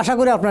ধরুন, আশা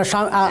করি আপনার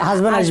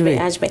হাজব্যান্ড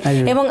আসবে।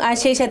 এবং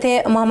সেই সাথে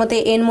মোহাম্মদ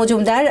এন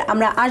মজুমদার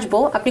আমরা আসবো,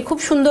 আপনি খুব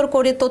সুন্দর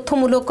করে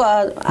তথ্যমূলক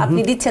আপনি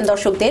দিচ্ছেন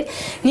দর্শকদের,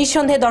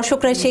 নিঃসন্দেহে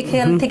দর্শকরা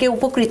সেখান থেকে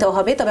উপকৃত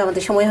হবে। তবে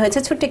আমাদের সময় হয়েছে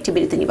ছোট্ট একটি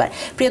বিরতি নিবার।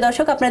 প্রিয়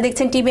দর্শক, আপনারা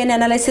দেখছেন টিবিএন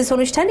অ্যানালাইসিস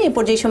অনুষ্ঠান, এই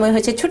পর্যায়ে সময়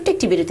হয়েছে ছোট্ট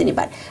একটি বিরতি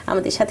নিবার,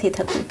 আমাদের সাথেই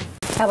থাকুন।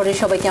 আবারও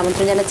সবাইকে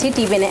আমন্ত্রণ জানাচ্ছি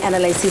টিবিএন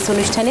অ্যানালাইসিস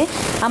অনুষ্ঠানে।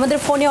 আমাদের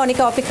ফোনে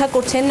অনেকে অপেক্ষা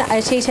করছেন, আর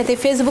সেই সাথে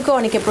ফেসবুকে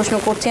অনেকে প্রশ্ন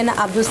করছেন।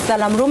 আব্দুল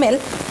সালাম রুমেল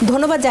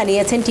ধন্যবাদ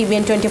জানিয়েছেন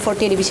টিবিএন 24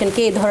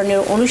 টেলিভিশনকে এই ধরনের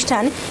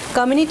অনুষ্ঠান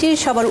কমিউনিটির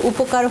সবার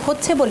উপকার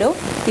হচ্ছে বলেও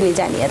তিনি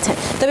জানিয়েছেন।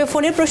 তবে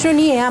ফোনের প্রশ্ন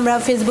নিয়ে আমরা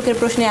ফেসবুকের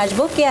প্রশ্নে আসব।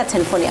 কে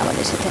আছেন ফোনে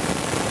আমাদের সাথে?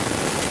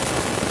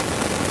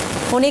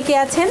 ফোনে কে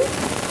আছেন?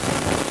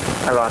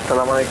 হ্যালো,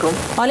 আসসালামু আলাইকুম।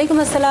 ওয়ালাইকুম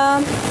আসসালাম।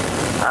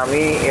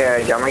 আমি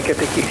জামাইকা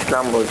থেকে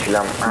ইসলাম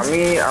বলছিলাম।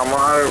 আমি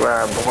আমার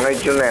বোনের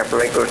জন্য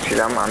অ্যাপ্লাই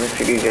করছিলাম, আমি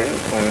সিটিজেন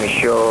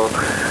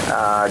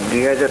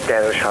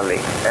 2013 সালে।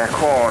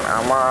 এখন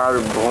আমার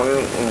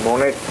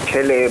বোনের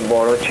ছেলে,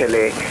 বড়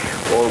ছেলে,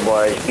 ওর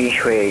বয়স 20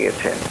 হয়ে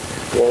গেছে,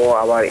 ও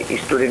আবার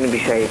স্টুডেন্ট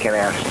বিষয়ে এখানে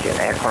আসছে।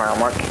 এখন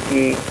আমাকে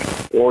কি,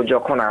 ও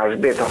যখন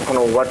আসবে তখন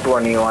ওভার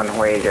 21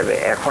 হয়ে যাবে,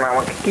 এখন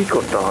আমাকে কি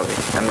করতে হবে?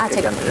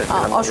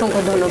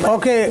 অসংখ্য ধন্যবাদ।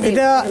 ওকে,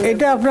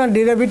 এটা আপনার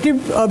ডেরিভেটিভ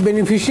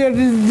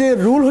বেনিফিশিয়ারিদের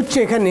রুল হচ্ছে,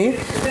 এখানে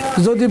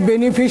যদি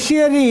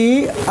বেনিফিশিয়ারি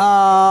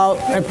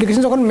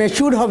অ্যাপ্লিকেশন যখন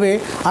ম্যাচিউর হবে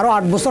আরও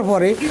 8 বছর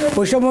পরে,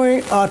 ওই সময়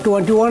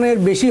 21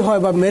 বেশি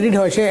হয় বা ম্যারিড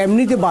হয়, সে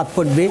এমনিতে বাদ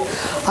পড়বে।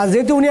 আর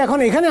যেহেতু উনি এখন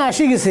এখানে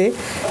আসে গেছে,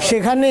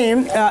 সেখানে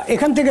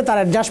এখান থেকে তার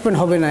অ্যাডজাস্টমেন্ট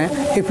হবে না।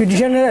 এই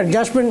পিটিশনের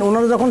অ্যাডজাস্টমেন্ট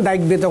ওনারা যখন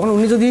ডাকবে, তখন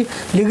উনি যদি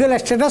লিগ্যাল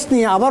স্ট্যাটাস নিয়ে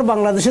আবার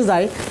বাংলাদেশে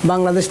যায়,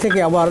 বাংলাদেশ থেকে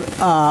আবার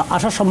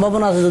আসার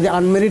সম্ভাবনা আছে যদি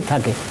আনমেরিড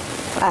থাকে।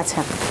 আচ্ছা,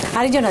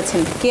 আরেকজন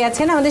আছেন, কে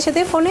আছেন আমাদের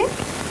সাথে ফোনে?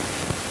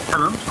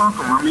 হ্যালো,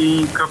 আমি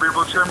কবির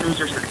বলছিলাম নিউ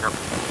জার্সি থেকে।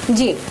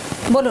 জি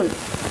বলুন।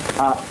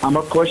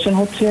 আমার কোয়েশ্চেন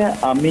হচ্ছে,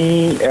 আমি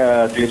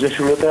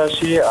 2016-তে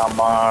আসি,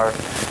 আমার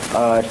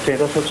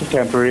স্ট্যাটাস হচ্ছে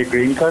টেম্পোরারি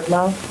গ্রিন কার্ড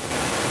না,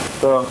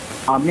 তো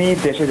আমি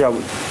দেশে যাব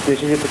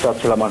দেশে যেতে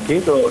চাচ্ছিলাম আর কি।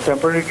 তো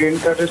টেম্পোরারি গ্রিন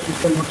কার্ডের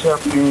সিস্টেম হচ্ছে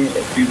আপনি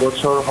 2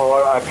 বছর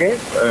হওয়ার আগে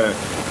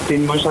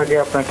 3 মাস আগে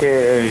আপনাকে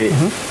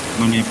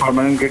মানে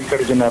পার্মানেন্ট গ্রিন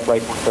কার্ডের জন্য অ্যাপ্লাই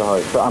করতে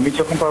হয়। তো আমি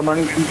যখন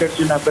পার্মানেন্ট গ্রিন কার্ডের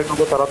জন্য অ্যাপ্লাই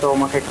করবো তারা তো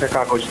আমাকে একটা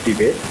কাগজ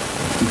দিবে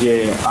যে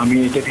আমি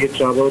এটা দিয়ে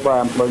ট্রাভেল বা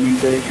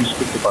এমপ্লয়মেন্টে ইউজ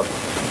করতে পারবো।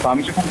 তো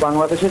আমি যখন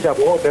বাংলাদেশে যাব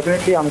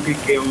ডেফিনেটলি আমাকে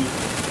কেউ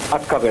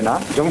আটকাবে না।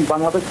 যখন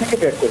বাংলাদেশ থেকে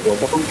ব্যাক করবো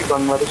তখন কি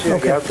বাংলাদেশের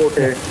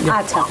এয়ারপোর্টে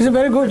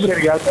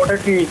এয়ারপোর্টে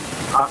কি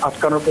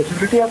আটকানোর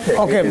পসিবিলিটি আছে?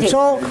 ওকে,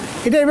 সো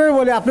এটা এভাবে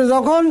বলে আপনি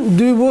যখন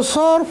 2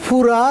 বছর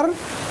পুরার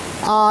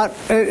আর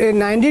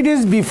 90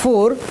 days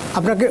বিফোর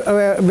আপনাকে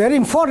ভেরি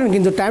ইম্পর্টেন্ট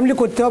কিন্তু টাইমলি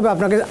করতে হবে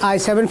আপনাকে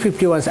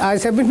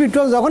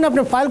I-751 যখন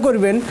আপনি ফাইল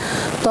করবেন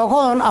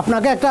তখন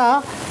আপনাকে একটা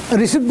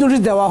রিসিপ্ট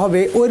নোটিশ দেওয়া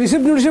হবে। ওই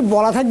রিসিপ্ট নোটিশে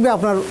বলা থাকবে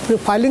আপনার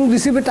ফাইলিং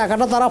রিসিপ্টের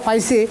টাকাটা তারা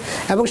পাইছে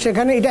এবং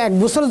সেখানে এটা 1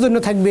 বছরের জন্য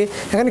থাকবে।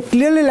 এখানে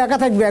ক্লিয়ারলি লেখা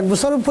থাকবে 1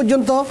 বছর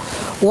পর্যন্ত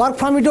ওয়ার্ক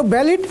পারমিটও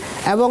ভ্যালিড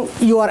এবং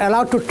you R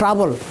allowed to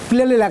travel,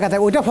 clearly লেখা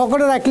থাকবে। ওইটা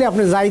পকেটে রাখলে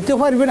আপনি যাইতেও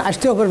পারবেন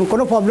আসতেও পারবেন,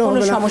 কোনো প্রবলেম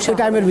হবে না ওই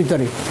টাইমের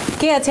ভিতরে।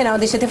 কে আছেন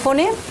আমাদের সাথে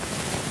ফোনে?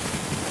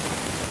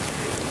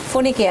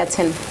 ফোনে কে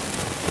আছেন?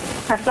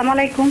 আসসালামু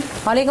আলাইকুম।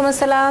 ওয়ালাইকুম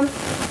আসসালাম।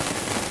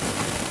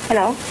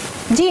 হ্যালো,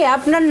 জি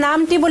আপনার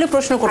নামটি বলে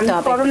প্রশ্ন করতে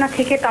হবে। করোনা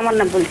থেকে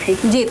তামান্না বলছি।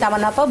 জি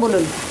তামান্না আপা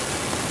বলুন,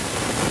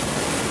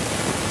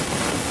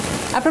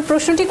 আপনার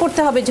প্রশ্নটি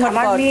করতে হবে ঝটপট।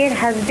 আমার মেয়ের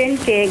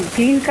হাজবেন্ডকে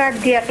গ্রিন কার্ড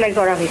দিয়ে অ্যাপ্লাই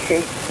করা হয়েছে।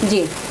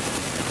 জি,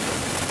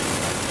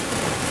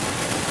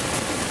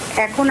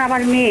 এখন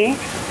আমার মেয়ে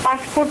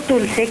পাসপোর্ট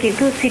তুলছে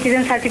কিন্তু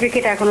সিটিজেন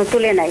সার্টিফিকেট এখনো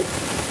তুলে নাই।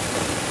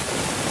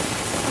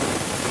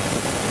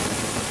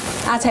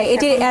 আচ্ছা,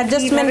 এটি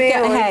অ্যাডজাস্টমেন্ট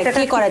হ্যাঁ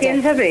কি করা যায়?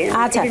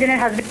 আচ্ছা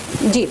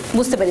জি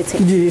বুঝতে পেরেছি।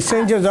 জি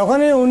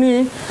যখনই উনি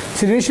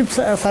সিটিজেনশিপ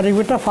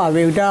সার্টিফিকেটটা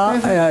পাবে ওটা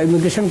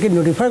ইমিগ্রেশনকে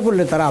নোটিফাই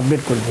করলে তারা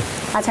আপডেট করবে।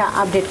 আচ্ছা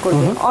আপডেট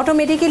করবে,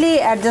 অটোমেটিক্যালি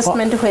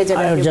অ্যাডজাস্টমেন্ট হয়ে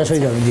যাবে। অ্যাডজাস্ট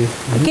হয়ে যাবে। জি,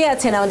 কে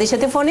আছেন আমাদের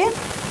সাথে ফোনে?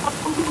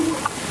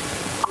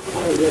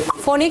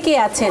 ফোনে কে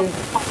আছেন?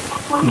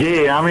 জি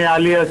আমি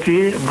আলী আছি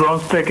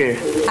ব্রঞ্জ থেকে।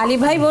 আলী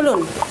ভাই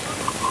বলুন।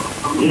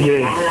 জি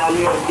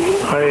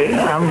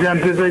আমি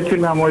জানতে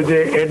চাইছিলাম ওই যে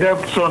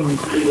অ্যাডাপশন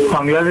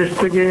বাংলাদেশ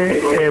থেকে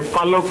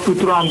পালক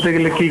পুত্র আনতে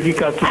গেলে কি কি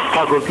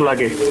কাগজ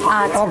লাগে?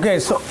 ওকে,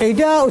 সো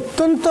এইটা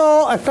অত্যন্ত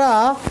একটা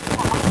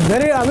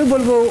আমি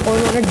বলবো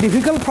অনেক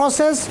ডিফিকাল্ট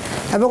প্রসেস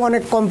এবং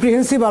অনেক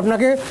কম্প্রিহেন্সিভ।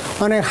 আপনাকে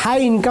অনেক হাই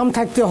ইনকাম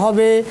থাকতে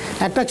হবে।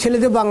 একটা ছেলে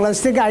যে বাংলাদেশ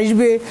থেকে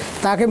আসবে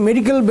তাকে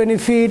মেডিকেল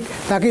বেনিফিট,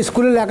 তাকে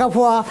স্কুলে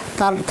লেখাপড়া,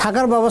 তার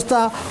থাকার ব্যবস্থা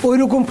ওই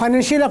রকম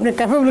ফাইন্যান্সিয়াল আপনি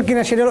ক্যাপেবল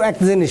কিনা সেটারও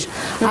একটা জিনিস।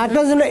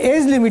 আরেকটার জন্য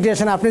এজ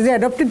লিমিটেশন, আপনি যে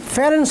অ্যাডপ্টেড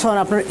প্যারেন্টস হন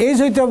আপনার এজ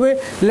হইতে হবে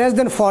লেস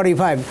দেন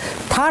 45।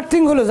 থার্ড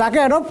থিং হলো যাকে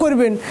অ্যাডপ্ট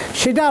করবেন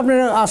সেটা আপনার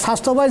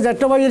স্বাস্থ্যবাই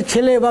জ্যাঠবাইয়ের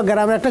ছেলে বা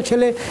গ্রামের একটা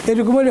ছেলে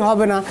এরকমই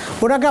হবে না,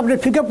 ওটাকে আপনি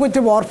পিক আপ করতে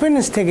হবে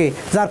অরফেনেজ থেকে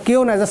যার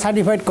কেউ না, যা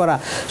সার্টিফাইড করা।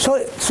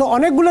 সো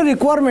অনেকগুলো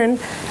রিকোয়ারমেন্ট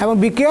এবং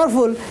বি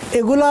কেয়ারফুল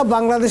এগুলো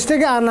বাংলাদেশ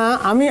থেকে আনা।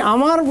 আমি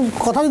আমার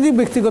কথা যদি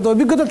ব্যক্তিগত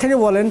অভিজ্ঞতা থেকে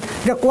বলেন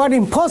এটা কোয়াইট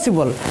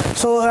ইম্পসিবল।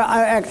 সো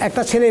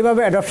একটা ছেলে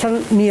এইভাবে অ্যাডপশন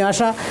নিয়ে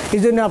আসা,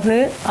 এই জন্য আপনি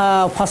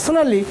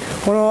পার্সোনালি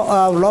কোনো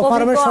ল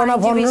ফার্মের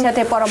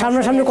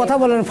সামনাসামনি কথা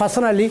বলেন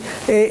পার্সোনালি,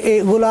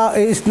 এগুলা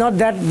is not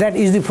that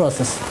is the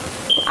process.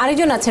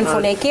 আরেকজন আছেন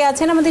ফোনে, কে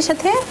আছেন আমাদের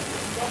সাথে?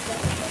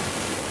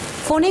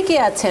 ফোনে কে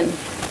আছেন?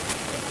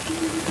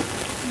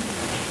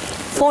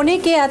 ফোনে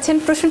কে আছেন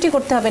প্রশ্নটি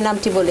করতে হবে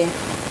নামটি বলে।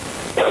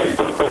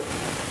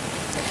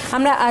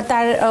 আমরা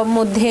তার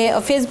মধ্যে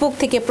ফেসবুক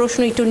থেকে প্রশ্ন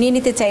একটু নিয়ে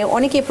নিতে চাই।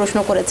 অনেকেই প্রশ্ন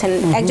করেছেন।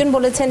 একজন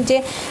বলেছেন যে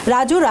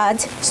রাজু রাজ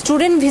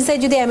স্টুডেন্ট ভিসায়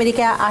যদি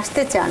আমেরিকা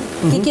আসতে চান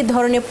কি কি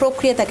ধরনের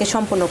প্রক্রিয়া তাকে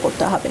সম্পন্ন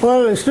করতে হবে?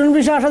 স্টুডেন্ট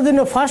ভিসা আসার জন্য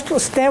ফার্স্ট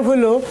স্টেপ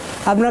হলো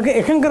আপনাকে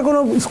এখানকার কোনো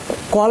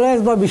কলেজ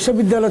বা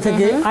বিশ্ববিদ্যালয়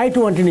থেকে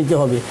I-20 নিতে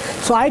হবে।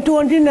 সো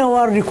I-20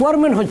 নেওয়ার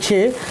রিকোয়ারমেন্ট হচ্ছে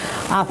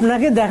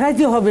আপনাকে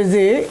দেখাইতে হবে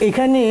যে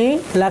এখানে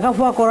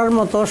লেখাপড়া করার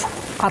মতো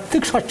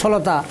আর্থিক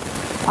সচ্ছলতা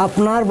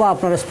আপনার বা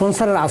আপনার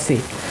স্পন্সরের আছে।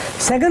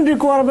 সেকেন্ড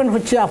রিকোয়ারমেন্ট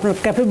হচ্ছে আপনার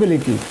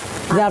ক্যাপাবিলিটি,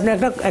 যে আপনি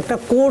একটা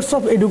কোর্স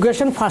অফ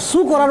এডুকেশন পারসু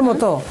করার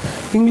মতো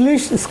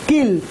ইংলিশ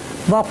স্কিল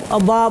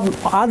বা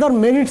আদার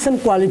মেরিটস অ্যান্ড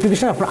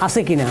কোয়ালিফিকেশান আপনার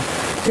আছে কিনা,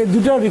 সেই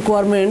দুটো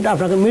রিকোয়ারমেন্ট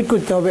আপনাকে মিট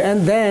করতে হবে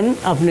অ্যান্ড দেন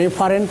আপনি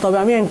পারেন। তবে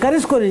আমি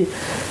এনকারেজ করি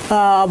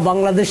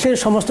বাংলাদেশের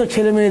সমস্ত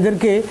ছেলে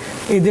মেয়েদেরকে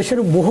এই দেশের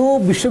বহু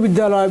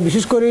বিশ্ববিদ্যালয়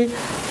বিশেষ করে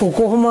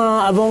ওকলাহোমা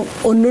এবং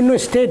অন্যান্য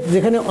স্টেট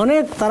যেখানে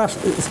অনেক তারা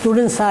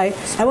স্টুডেন্ট চায়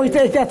এবং এটা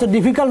এত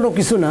ডিফিকাল্টও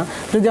কিছু না।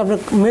 যদি আপনার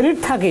মেরিট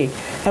থাকে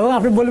এবং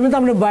আপনি বলবেন তো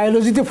আপনি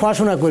বায়োলজিতে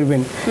পড়াশোনা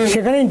করবেন,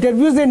 সেখানে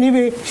ইন্টারভিউ যে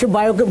নিবে সে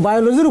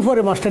বায়োলজির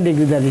উপরে মাস্টার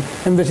ডিগ্রি দেবে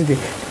এমবিসিতে,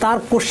 তার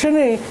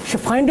কোশ্চেনে সে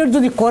ফাইন্ড আউট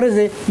যদি করে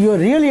যে you are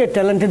really a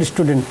talented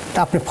student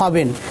আপনি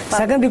পাবেন।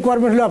 সেকেন্ড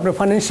রিকোয়ারমেন্ট হলো আপনার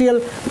ফাইন্যান্সিয়াল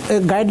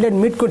গাইডলাইন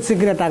মিট করছে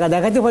কিনা, টাকা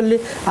দেখাতে পারলে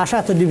আসা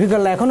এত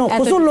ডিফিকাল্ট। এখনও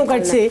প্রচুর লোক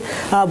আসছে,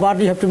 but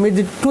you have to meet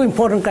the two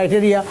important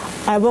criteria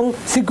এবং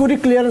সিকিউরিটি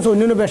ক্লিয়ারেন্স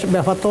অন্যান্য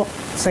ব্যাপার তো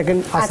সেকেন্ড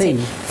আছেই।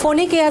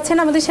 ফোনে কে আছেন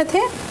আমাদের সাথে?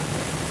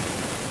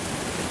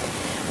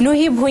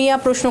 নুহি ভুঁইয়া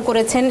প্রশ্ন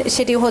করেছেন,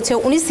 সেটি হচ্ছে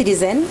উনি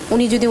সিটিজেন,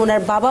 উনি যদি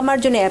ওনার বাবা মার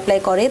জন্য অ্যাপ্লাই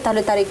করে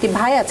তাহলে তার একটি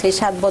ভাই আছে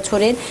 7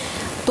 বছরের,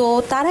 তো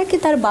তারা কি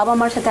তার বাবা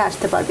মার সাথে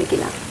আসতে পারবে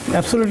কিনা?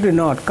 Absolutely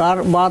not.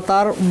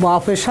 তার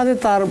বাপের সাথে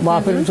তার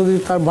বাপের যদি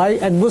তার ভাই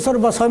 1 বছর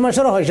বা 6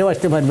 মাসেরও হয় সেও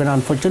আসতে পারবে না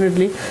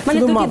আনফর্চুনেটলি।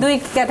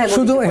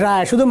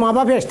 শুধু মা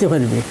বাপে আসতে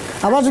পারবে।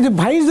 আবার যদি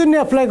ভাইয়ের জন্য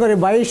অ্যাপ্লাই করে,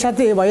 ভাইয়ের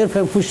সাথে ভাইয়ের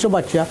পুষ্য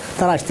বাচ্চা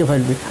তারা আসতে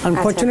পারবে।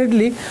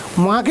 আনফর্চুনেটলি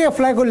মাকে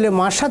অ্যাপ্লাই করলে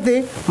মার সাথে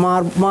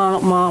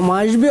মা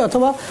আসবে,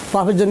 অথবা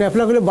বাপের জন্য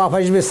অ্যাপ্লাই করলে বাপ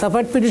আসবে।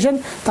 সেপারেট পিটিশন,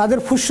 তাদের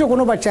পুষ্য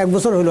কোনো বাচ্চা 1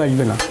 বছর হলেও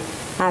আসবে না।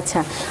 আচ্ছা,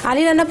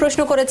 আলী রান্না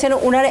প্রশ্ন করেছেন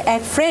ওনার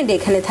এক ফ্রেন্ড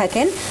এখানে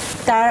থাকেন,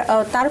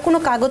 তার কোনো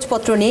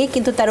কাগজপত্র নেই,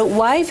 কিন্তু তার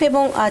ওয়াইফ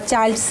এবং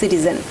চাইল্ড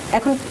সিটিজেন।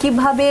 এখন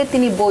কিভাবে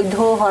তিনি বৈধ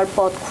হওয়ার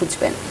পথ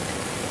খুঁজবেন?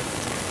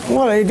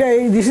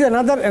 This is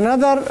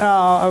another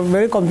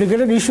very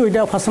complicated issue.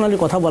 এটা পার্সোনালি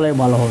কথা বলাই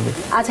ভালো হবে।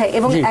 আচ্ছা,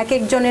 এবং এক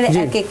একজনের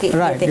এক এক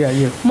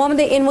মোহাম্মদ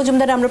এন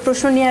মজুমদার, আমরা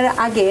প্রশ্ন নেওয়ার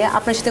আগে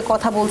আপনার সাথে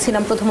কথা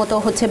বলছিলাম প্রথমত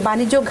হচ্ছে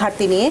বাণিজ্য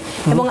ঘাটতি নিয়ে,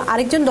 এবং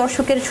আরেকজন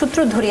দর্শকের সূত্র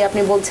ধরে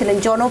আপনি বলছিলেন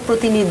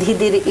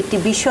জনপ্রতিনিধিদের একটি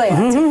বিষয়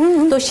আছে।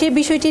 তো সেই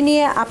বিষয়টি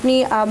নিয়ে আপনি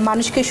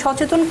মানুষকে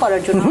সচেতন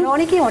করার জন্য, আমরা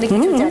অনেকেই অনেক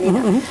কিছু জানি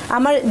না,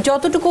 আমার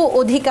যতটুকু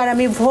অধিকার,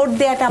 আমি ভোট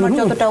দেওয়াটা আমার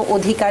যতটা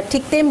অধিকার,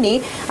 ঠিক তেমনি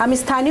আমি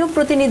স্থানীয়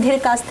প্রতিনিধির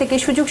কাছ থেকে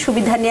সুযোগ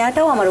সুবিধা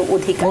নেওয়াটাও আমার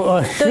অধিকার।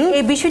 তো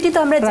এই বিষয়টি তো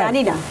আমরা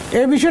জানি না।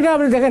 এই বিষয়টা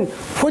আপনি দেখেন,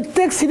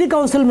 প্রত্যেক সিটি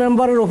কাউন্সিল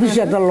মেম্বারের অফিসে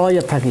একটা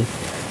লয়ার থাকে,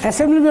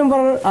 অ্যাসেম্বলি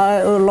মেম্বার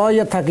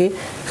লয়ার থাকে,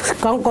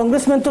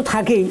 কংগ্রেসম্যান তো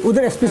থাকেই,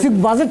 ওদের স্পেসিফিক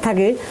বাজেট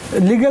থাকে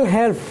লিগ্যাল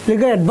হেল্প,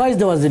 লিগ্যাল অ্যাডভাইস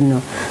দেওয়ার জন্য।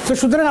 তো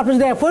সুতরাং আপনি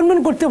যদি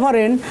অ্যাপয়েন্টমেন্ট করতে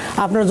পারেন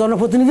আপনার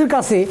জনপ্রতিনিধির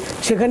কাছে,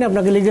 সেখানে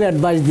আপনাকে লিগ্যাল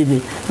অ্যাডভাইস দিবে।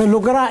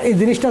 লোকেরা এই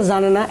জিনিসটা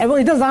জানে না, এবং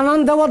এটা জানান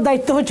দেওয়ার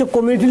দায়িত্ব হচ্ছে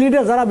কমিউনিটি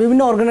লিডার, যারা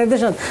বিভিন্ন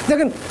অর্গানাইজেশন,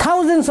 দেখেন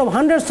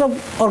হান্ড্রেডস অফ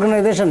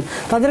অর্গানাইজেশন,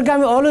 তাদেরকে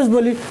আমি অলওয়েজ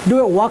বলি do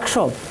a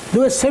workshop, do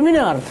a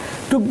seminar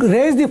to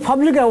raise the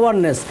public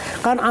awareness.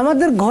 কারণ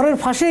আমাদের ঘরের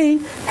পাশেই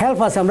হেল্প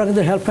আছে, আমরা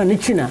কিন্তু হেল্পটা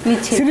নিচ্ছি না।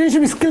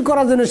 সিটিজেনশিপ স্কিল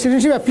করার জন্য,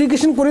 সিটিজেনশিপ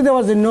অ্যাপ্লিকেশন করে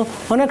দেওয়ার জন্য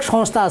অনেক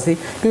সংস্থা আছে,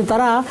 কিন্তু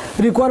তারা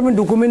রিকোয়ারমেন্ট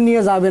ডকুমেন্ট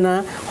নিয়ে যাবে না,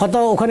 হয়তো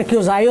ওখানে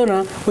কেউ যায়ও না।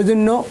 ওই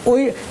জন্য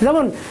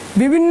যেমন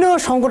বিভিন্ন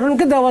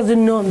সংগঠনকে দেওয়ার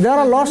জন্য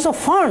দেওয়ার লস অফ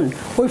ফান্ড,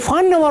 ওই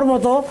ফান্ড নেওয়ার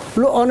মতো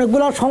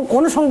অনেকগুলো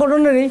কোনো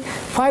সংগঠনেরই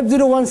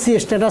 501c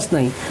স্ট্যাটাস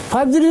নাই।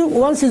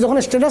 501c যখন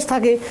স্ট্যাটাস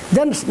থাকে,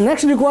 দেন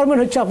নেক্সট রিকোয়ারমেন্ট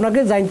হচ্ছে আপনাকে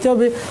জানতে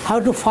হবে how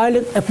to file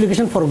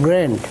application for grant.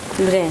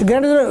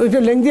 ওইটা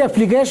লেংদি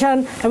অ্যাপ্লিকেশন,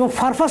 এবং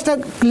পারপাসটা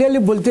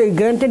ক্লিয়ারলি বলতে এই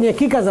গ্র্যান্টটা নিয়ে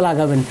কী কাজে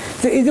লাগাবেন।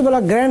 তো এই যে বলা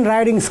গ্র্যান্ড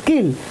রাইডিং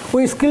স্কিল,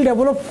 ওই স্কিল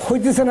ডেভেলপ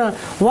হইতেছে না।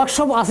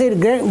 ওয়ার্কশপ আছে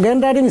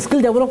গ্র্যান্ড রাইডিং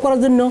স্কিল ডেভেলপ করার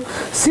জন্য।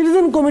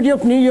 Citizen committee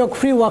of new York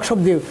free workshop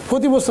দিয়ে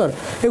প্রতি বছর,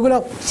 এগুলো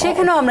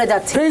সেখানেও আমরা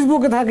যাচ্ছি,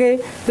 ফেসবুকে থাকে।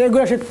 তো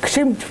এগুলো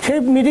সেই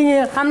মিটিংয়ে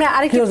আমরা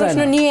আরেকটি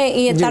প্রশ্ন নিয়ে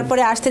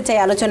তারপরে আসতে চাই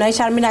আলোচনায়।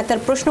 শারমিন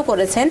আক্তার প্রশ্ন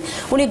করেছেন,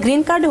 উনি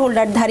গ্রিন কার্ড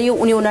হোল্ডারধারী,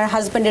 উনি ওনার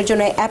হাজব্যান্ডের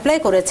জন্য অ্যাপ্লাই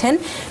করেছেন,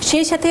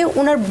 সেই সাথে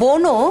ওনার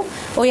বোনও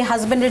ওই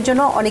হাজব্যান্ডের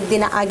জন্য অনেক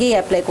দিন আগেই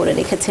অ্যাপ্লাই করে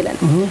রেখেছিলেন।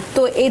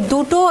 তো এই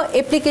দুটো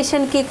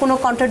অ্যাপ্লিকেশন কি কোনো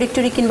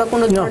কন্ট্রাডিক্টরি কিংবা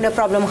কোনো ধরনের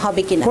প্রবলেম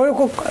হবে কিনা?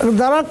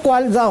 যারা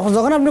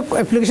যখন আপনি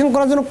অ্যাপ্লিকেশন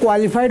করার জন্য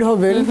কোয়ালিফাইড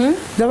হবেন,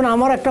 যেমন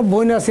আমার একটা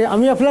বোন আছে,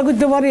 আমি অ্যাপ্লাই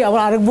করতে পারি,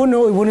 আবার আরেক বোনও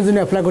ওই বোনের জন্য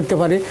অ্যাপ্লাই করতে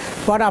পারে।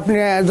 বাট আপনি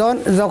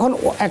যখন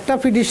একটা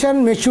পিটিশন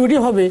ম্যাচুরিটি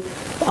হবে,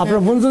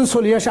 আপনার বোন যদি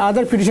চলে আসে,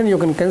 আদার petition you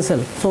can cancel.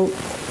 So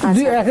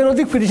একের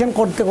অধিক পিটিশন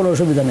করতে কোনো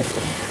অসুবিধা নেই।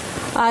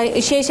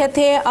 সেই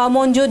সাথে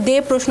মঞ্জু দে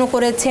প্রশ্ন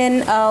করেছেন,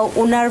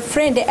 ওনার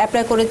ফ্রেন্ড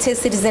অ্যাপ্লাই করেছে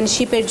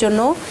সিটিজেনশিপের জন্য,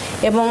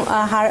 এবং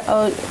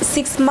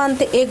 6 মান্থ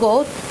এগো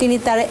তিনি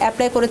তার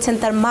অ্যাপ্লাই করেছেন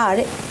তার মার,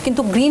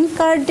 কিন্তু গ্রিন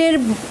কার্ডের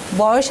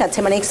বয়স আছে,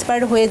 মানে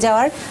এক্সপায়ার হয়ে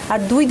যাওয়ার আর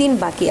 2 দিন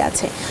বাকি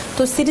আছে।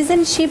 তো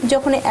সিটিজেনশিপ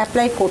যখন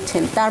অ্যাপ্লাই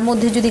করছেন, তার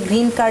মধ্যে যদি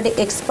গ্রিন কার্ড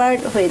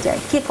এক্সপায়ার্ড হয়ে যায়,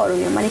 কি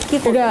করণীয়, মানে কি?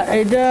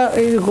 এটা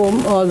এইরকম,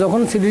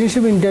 যখন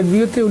সিটিজেনশিপ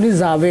ইন্টারভিউতে উনি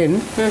যাবেন,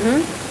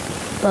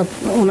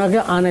 ওনাকে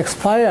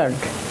আনএক্সপায়ার্ড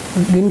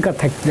গ্রিন কার্ড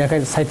দেখা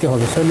চাইতে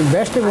হবে। সেগুলো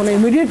বেস্ট, এবং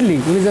ইমিডিয়েটলি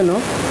উনি যেন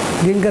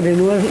গ্রিন কার্ড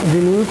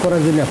রিনিউয়াল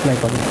করার জন্য অ্যাপ্লাই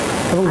করেন,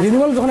 এবং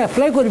রিনিউয়াল যখন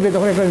অ্যাপ্লাই করবে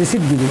তখন একটা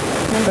রিসিপ্ট দিবে,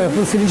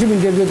 এখন সিটিজেনশিপ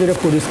ইন্টারভিউতে এটা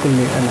প্রডিউস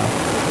করলে না।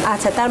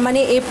 আচ্ছা, তার মানে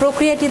এই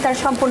প্রক্রিয়াটি তার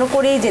সম্পূর্ণ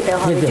করেই যেতে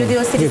হবে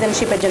যদিও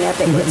সিটিজেনশিপের জন্য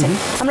অ্যাপ্লাই করেছেন।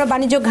 আমরা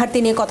বাণিজ্য ঘাটতি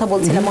নিয়ে কথা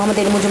বলছিলাম, মোহাম্মদ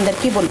এন মজুমদার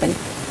কি বলবেন?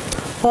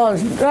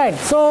 Right,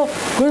 so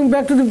going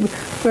back to the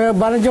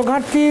বাণিজ্য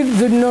ঘাটতির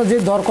জন্য যে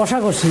দর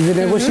কষাকষি, যে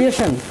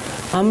নেগোসিয়েশন,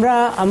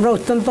 আমরা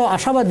অত্যন্ত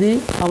আশাবাদী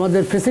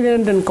আমাদের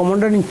president and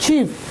commander in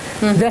chief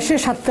দেশের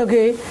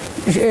স্বার্থকে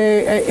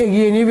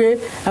এগিয়ে নেবে,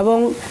 এবং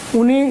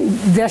উনি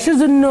দেশের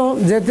জন্য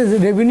যাতে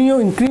রেভিনিউ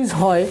ইনক্রিজ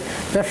হয়,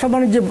 ব্যবসা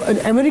বাণিজ্য,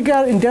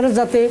 আমেরিকার ইন্টারেস্ট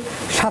যাতে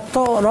স্বার্থ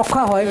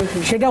রক্ষা হয়,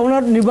 সেটা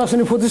ওনার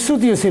নির্বাচনী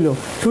প্রতিশ্রুতিও ছিল।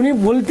 উনি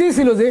বলতেই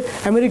ছিল যে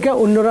আমেরিকা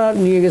অন্যরা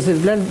নিয়ে গেছে,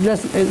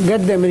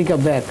 গেট দ্য আমেরিকা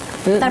ব্যাক।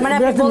 তার মানে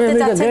আপনি বলতে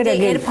চাচ্ছেন যে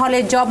এর ফলে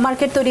জব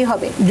মার্কেট তৈরি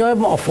হবে?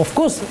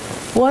 অফকোর্স,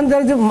 ওয়ান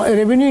দ্যার যে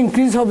রেভিনিউ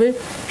ইনক্রিজ হবে,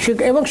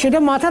 এবং সেটা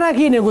মাথা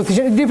রাখিয়ে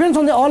negotiation, it depends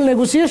on the all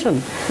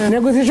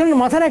negotiation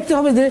মাথা রাখতে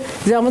হবে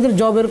যে আমাদের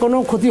জবের কোনো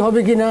ক্ষতি হবে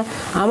কি না,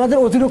 আমাদের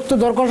অতিরিক্ত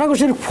দর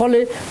কষাকষির ফলে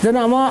যেন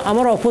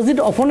আমার অপোজিট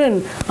অপোনেন্ট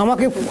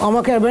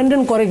আমাকে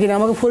অ্যাবেন্ডন করে কিনা,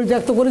 আমাকে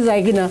পরিত্যক্ত করে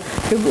যায় কিনা,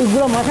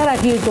 এগুলো মাথা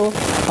রাখিয়ে তো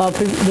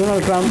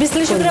ডোনাল্ড ট্রাম্প।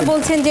 বিশ্লেষকরা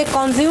বলছেন যে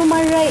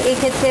কনজিউমাররা এই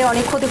ক্ষেত্রে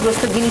অনেক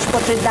ক্ষতিগ্রস্ত,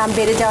 জিনিসপত্রের দাম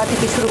বেড়ে যাওয়া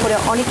থেকে শুরু করে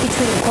অনেক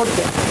কিছুই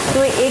ঘটবে। তো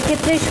এই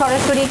ক্ষেত্রে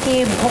সরাসরি কি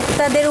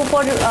ভোক্তাদের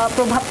উপর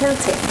প্রভাব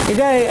ফেলছে?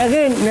 এটা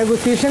আগে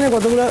নেগোসিয়েশনে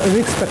কতগুলো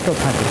রিস্ক ফ্যাক্টর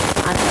থাকে।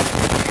 আচ্ছা,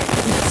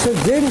 সো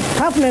যে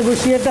tough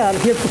negotiator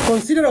he have to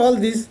consider all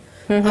this.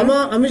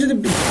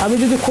 আমি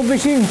যদি খুব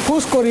বেশি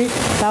ইম্পোজ করি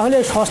তাহলে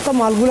সস্তা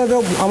মালগুলো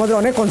আমাদের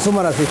অনেক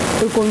কনজিউমার আছে,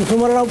 ওই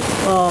কনজিউমাররাও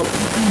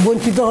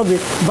বঞ্চিত হবে,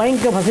 বাইং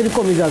ক্যাপাসিটি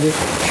কমে যাবে।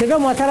 সেটা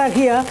মাথা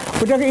রাখিয়া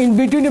ওটাকে ইন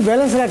বিটুইন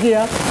ব্যালেন্স রাখিয়া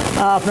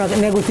আপনাকে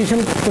নেগোসিয়েশন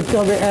করতে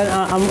হবে।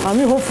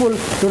 আমি hopeful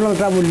Donald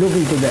Trump will look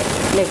into that.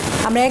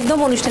 আমরা একদম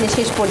অনুষ্ঠানের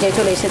শেষ পর্যায়ে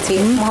চলে এসেছি।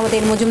 মোহাম্মদ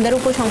এন মজুমদার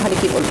উপসংহারে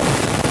কি বলবেন?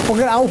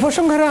 ওকে,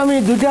 উপসংহারে আমি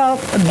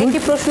একটি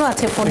প্রশ্ন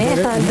আছে ফোনে,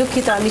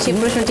 দুঃখিত, আমি সেই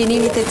প্রশ্নটি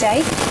নিয়ে নিতে চাই,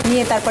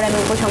 নিয়ে তারপরে আমি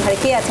উপসংহারে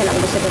কে আছেন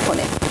আমাদের সাথে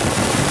ফোনে?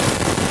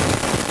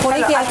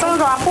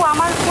 আপু,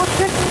 আমার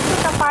প্রশ্নের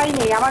উত্তরটা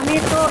পাইনি। আমার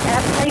মেয়ে তো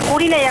অ্যাপ্লাই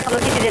করি নাই এখনো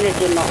সিটিজেনের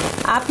জন্য।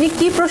 আপনি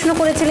কি প্রশ্ন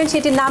করেছিলেন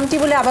সেটির নামটি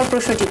বলে আবার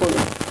প্রশ্নটি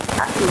করুন।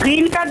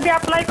 গ্রিন কার্ড দিয়ে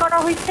অ্যাপ্লাই করা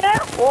হয়েছে,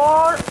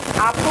 ওর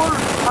আপুর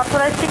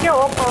অথরাইজ থেকে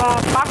ও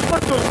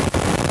পাসপোর্ট তুলছে।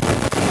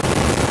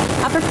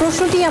 আপনার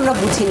প্রশ্নটি আমরা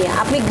বুঝিনি।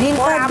 আপনি গ্রিন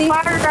কার্ড দিয়ে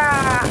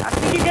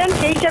সিটিজেন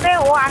সেই হিসেবে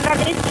ও আন্ডার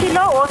এজ ছিল,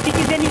 ও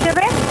সিটিজেন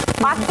হিসেবে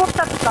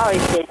পাসপোর্টটা তোলা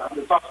হয়েছে,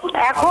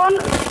 এখন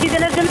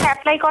সিটিজেনের জন্য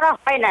অ্যাপ্লাই করা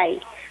হয় নাই।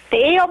 তো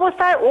এই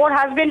অবস্থায় ওর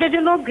হাজবেন্ডের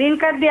জন্য গ্রিন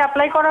কার্ড দিয়ে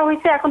অ্যাপ্লাই করা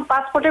হয়েছে, এখন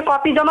পাসপোর্টের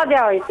কপি জমা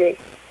দেওয়া হয়েছে।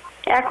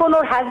 এখন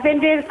ওর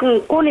হাজবেন্ডের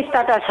কোন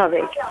স্ট্যাটাস হবে?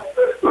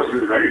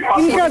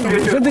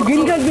 যদি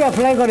গ্রিন কার্ড দিয়ে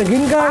অ্যাপ্লাই করে,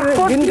 গ্রিন কার্ড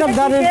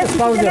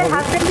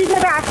হাজবেন্ড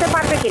হিসেবে আসতে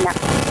পারবে কিনা?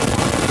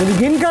 যদি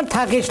গ্রিন কার্ড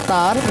থাকে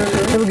তার,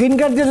 তবে গ্রিন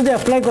কার্ড দিয়ে যদি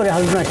অ্যাপ্লাই করে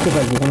হাজবেন্ড আসতে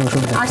পারবে, কোনো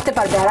অসুবিধা আসতে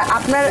পারবে। আর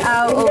আপনার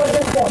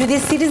যদি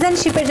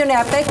সিটিজেনশিপের জন্য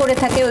অ্যাপ্লাই করে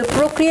থাকে, ওই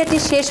প্রক্রিয়াটি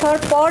শেষ হওয়ার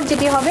পর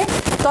যেটি হবে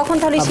তখন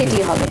তাহলে সেটি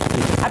হবে।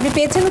 আপনি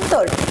পেয়েছেন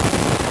উত্তর?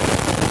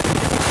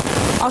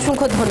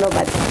 অসংখ্য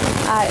ধন্যবাদ।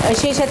 আর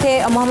সেই সাথে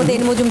মোহাম্মদ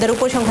এন মজুমদার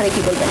উপসংহারে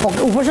কি বলবেন?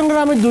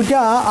 উপসংহারে আমি দুইটা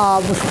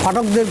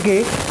পাঠকদেরকে,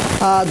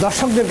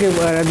 দর্শকদেরকে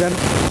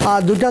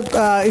দুটা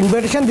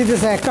ইনভাইটেশন দিতে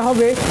চাই। একটা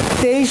হবে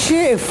 23শে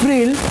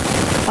এপ্রিল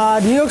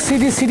নিউ ইয়র্ক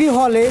সিটি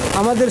হলে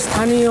আমাদের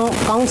স্থানীয়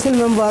কাউন্সিল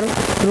মেম্বার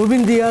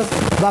রুবিন দিয়াজ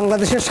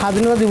বাংলাদেশের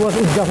স্বাধীনতা দিবস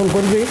উদযাপন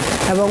করবে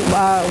এবং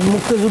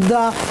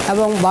মুক্তিযোদ্ধা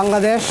এবং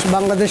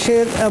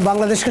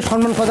বাংলাদেশকে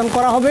সম্মান প্রদান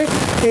করা হবে।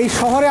 এই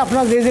শহরে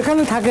আপনারা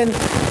যেখানে থাকেন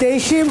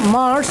 23শে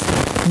মার্চ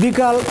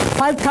বিকাল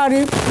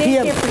 5:30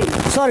 PM,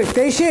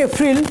 23শে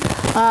এপ্রিল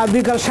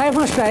বিকাল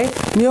 5:30টায়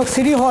নিউ ইয়র্ক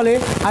সিটি হলে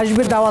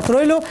আসবে, দাওয়াত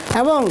রইল।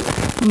 এবং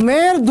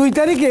মেয়ের 2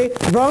 তারিখে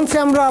ব্রঞ্জে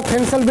আমরা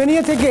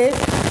পেনসিলভেনিয়া থেকে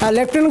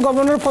লেফটেন্যান্ট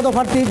গভর্নর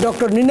পদপ্রার্থী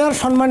ডক্টর নিনার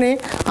সম্মানে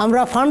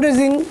আমরা ফান্ড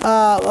রেজিং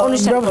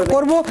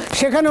করব।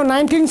 সেখানেও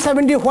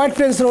 1970 হোয়াইট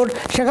প্লেন্স রোড,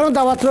 সেখানেও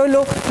দাওয়াত রইল।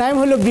 টাইম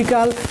হলো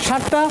বিকাল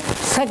 7টা।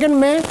 2nd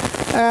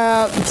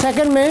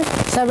মে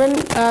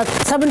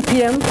 7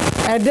 PM।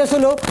 অ্যাড্রেস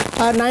হলো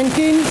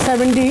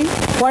 1970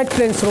 হোয়াইট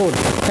প্লেন্স রোড।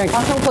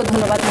 অসংখ্য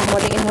ধন্যবাদ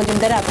মোহাম্মদ এন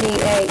মজুমদার। আপনি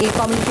এই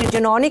কমিউনিটির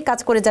জন্য অনেক কাজ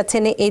করে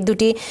যাচ্ছেন। এই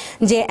দুটি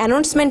যে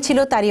অ্যানাউন্সমেন্ট ছিল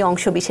তারই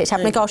অংশ বিশেষ।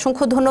 আপনাকে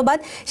অসংখ্য ধন্যবাদ।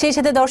 সেই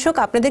সাথে দর্শক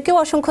আপনাদেরকেও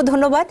অসংখ্য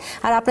ধন্যবাদ।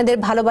 আর আপনাদের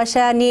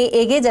ভালোবাসা নিয়ে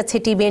এগিয়ে যাচ্ছে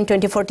TBN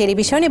 24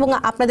 টেলিভিশন, এবং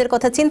আপনাদের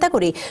কথা চিন্তা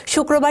করি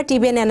শুক্রবার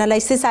TBN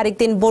অ্যানালাইসিস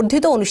আরেকদিন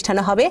বর্ধিত অনুষ্ঠান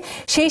হবে।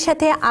 সেই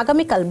সাথে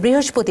আগামীকাল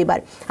বৃহস্পতিবার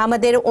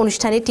আমাদের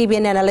অনুষ্ঠানে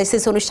TBN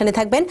অ্যানালাইসিস অনুষ্ঠানে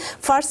থাকবেন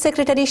ফার্স্ট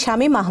সেক্রেটারি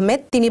শামীম আহমেদ।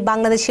 তিনি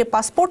বাংলাদেশের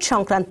পাসপোর্ট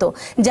সংক্রান্ত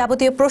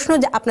যাবতীয় প্রশ্ন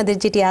আপনাদের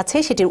যেটি আছে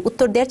সেটির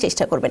উত্তর দেওয়ার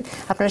চেষ্টা করবেন।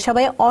 আপনারা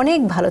সবাই অনেক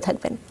ভালো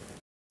থাকবেন।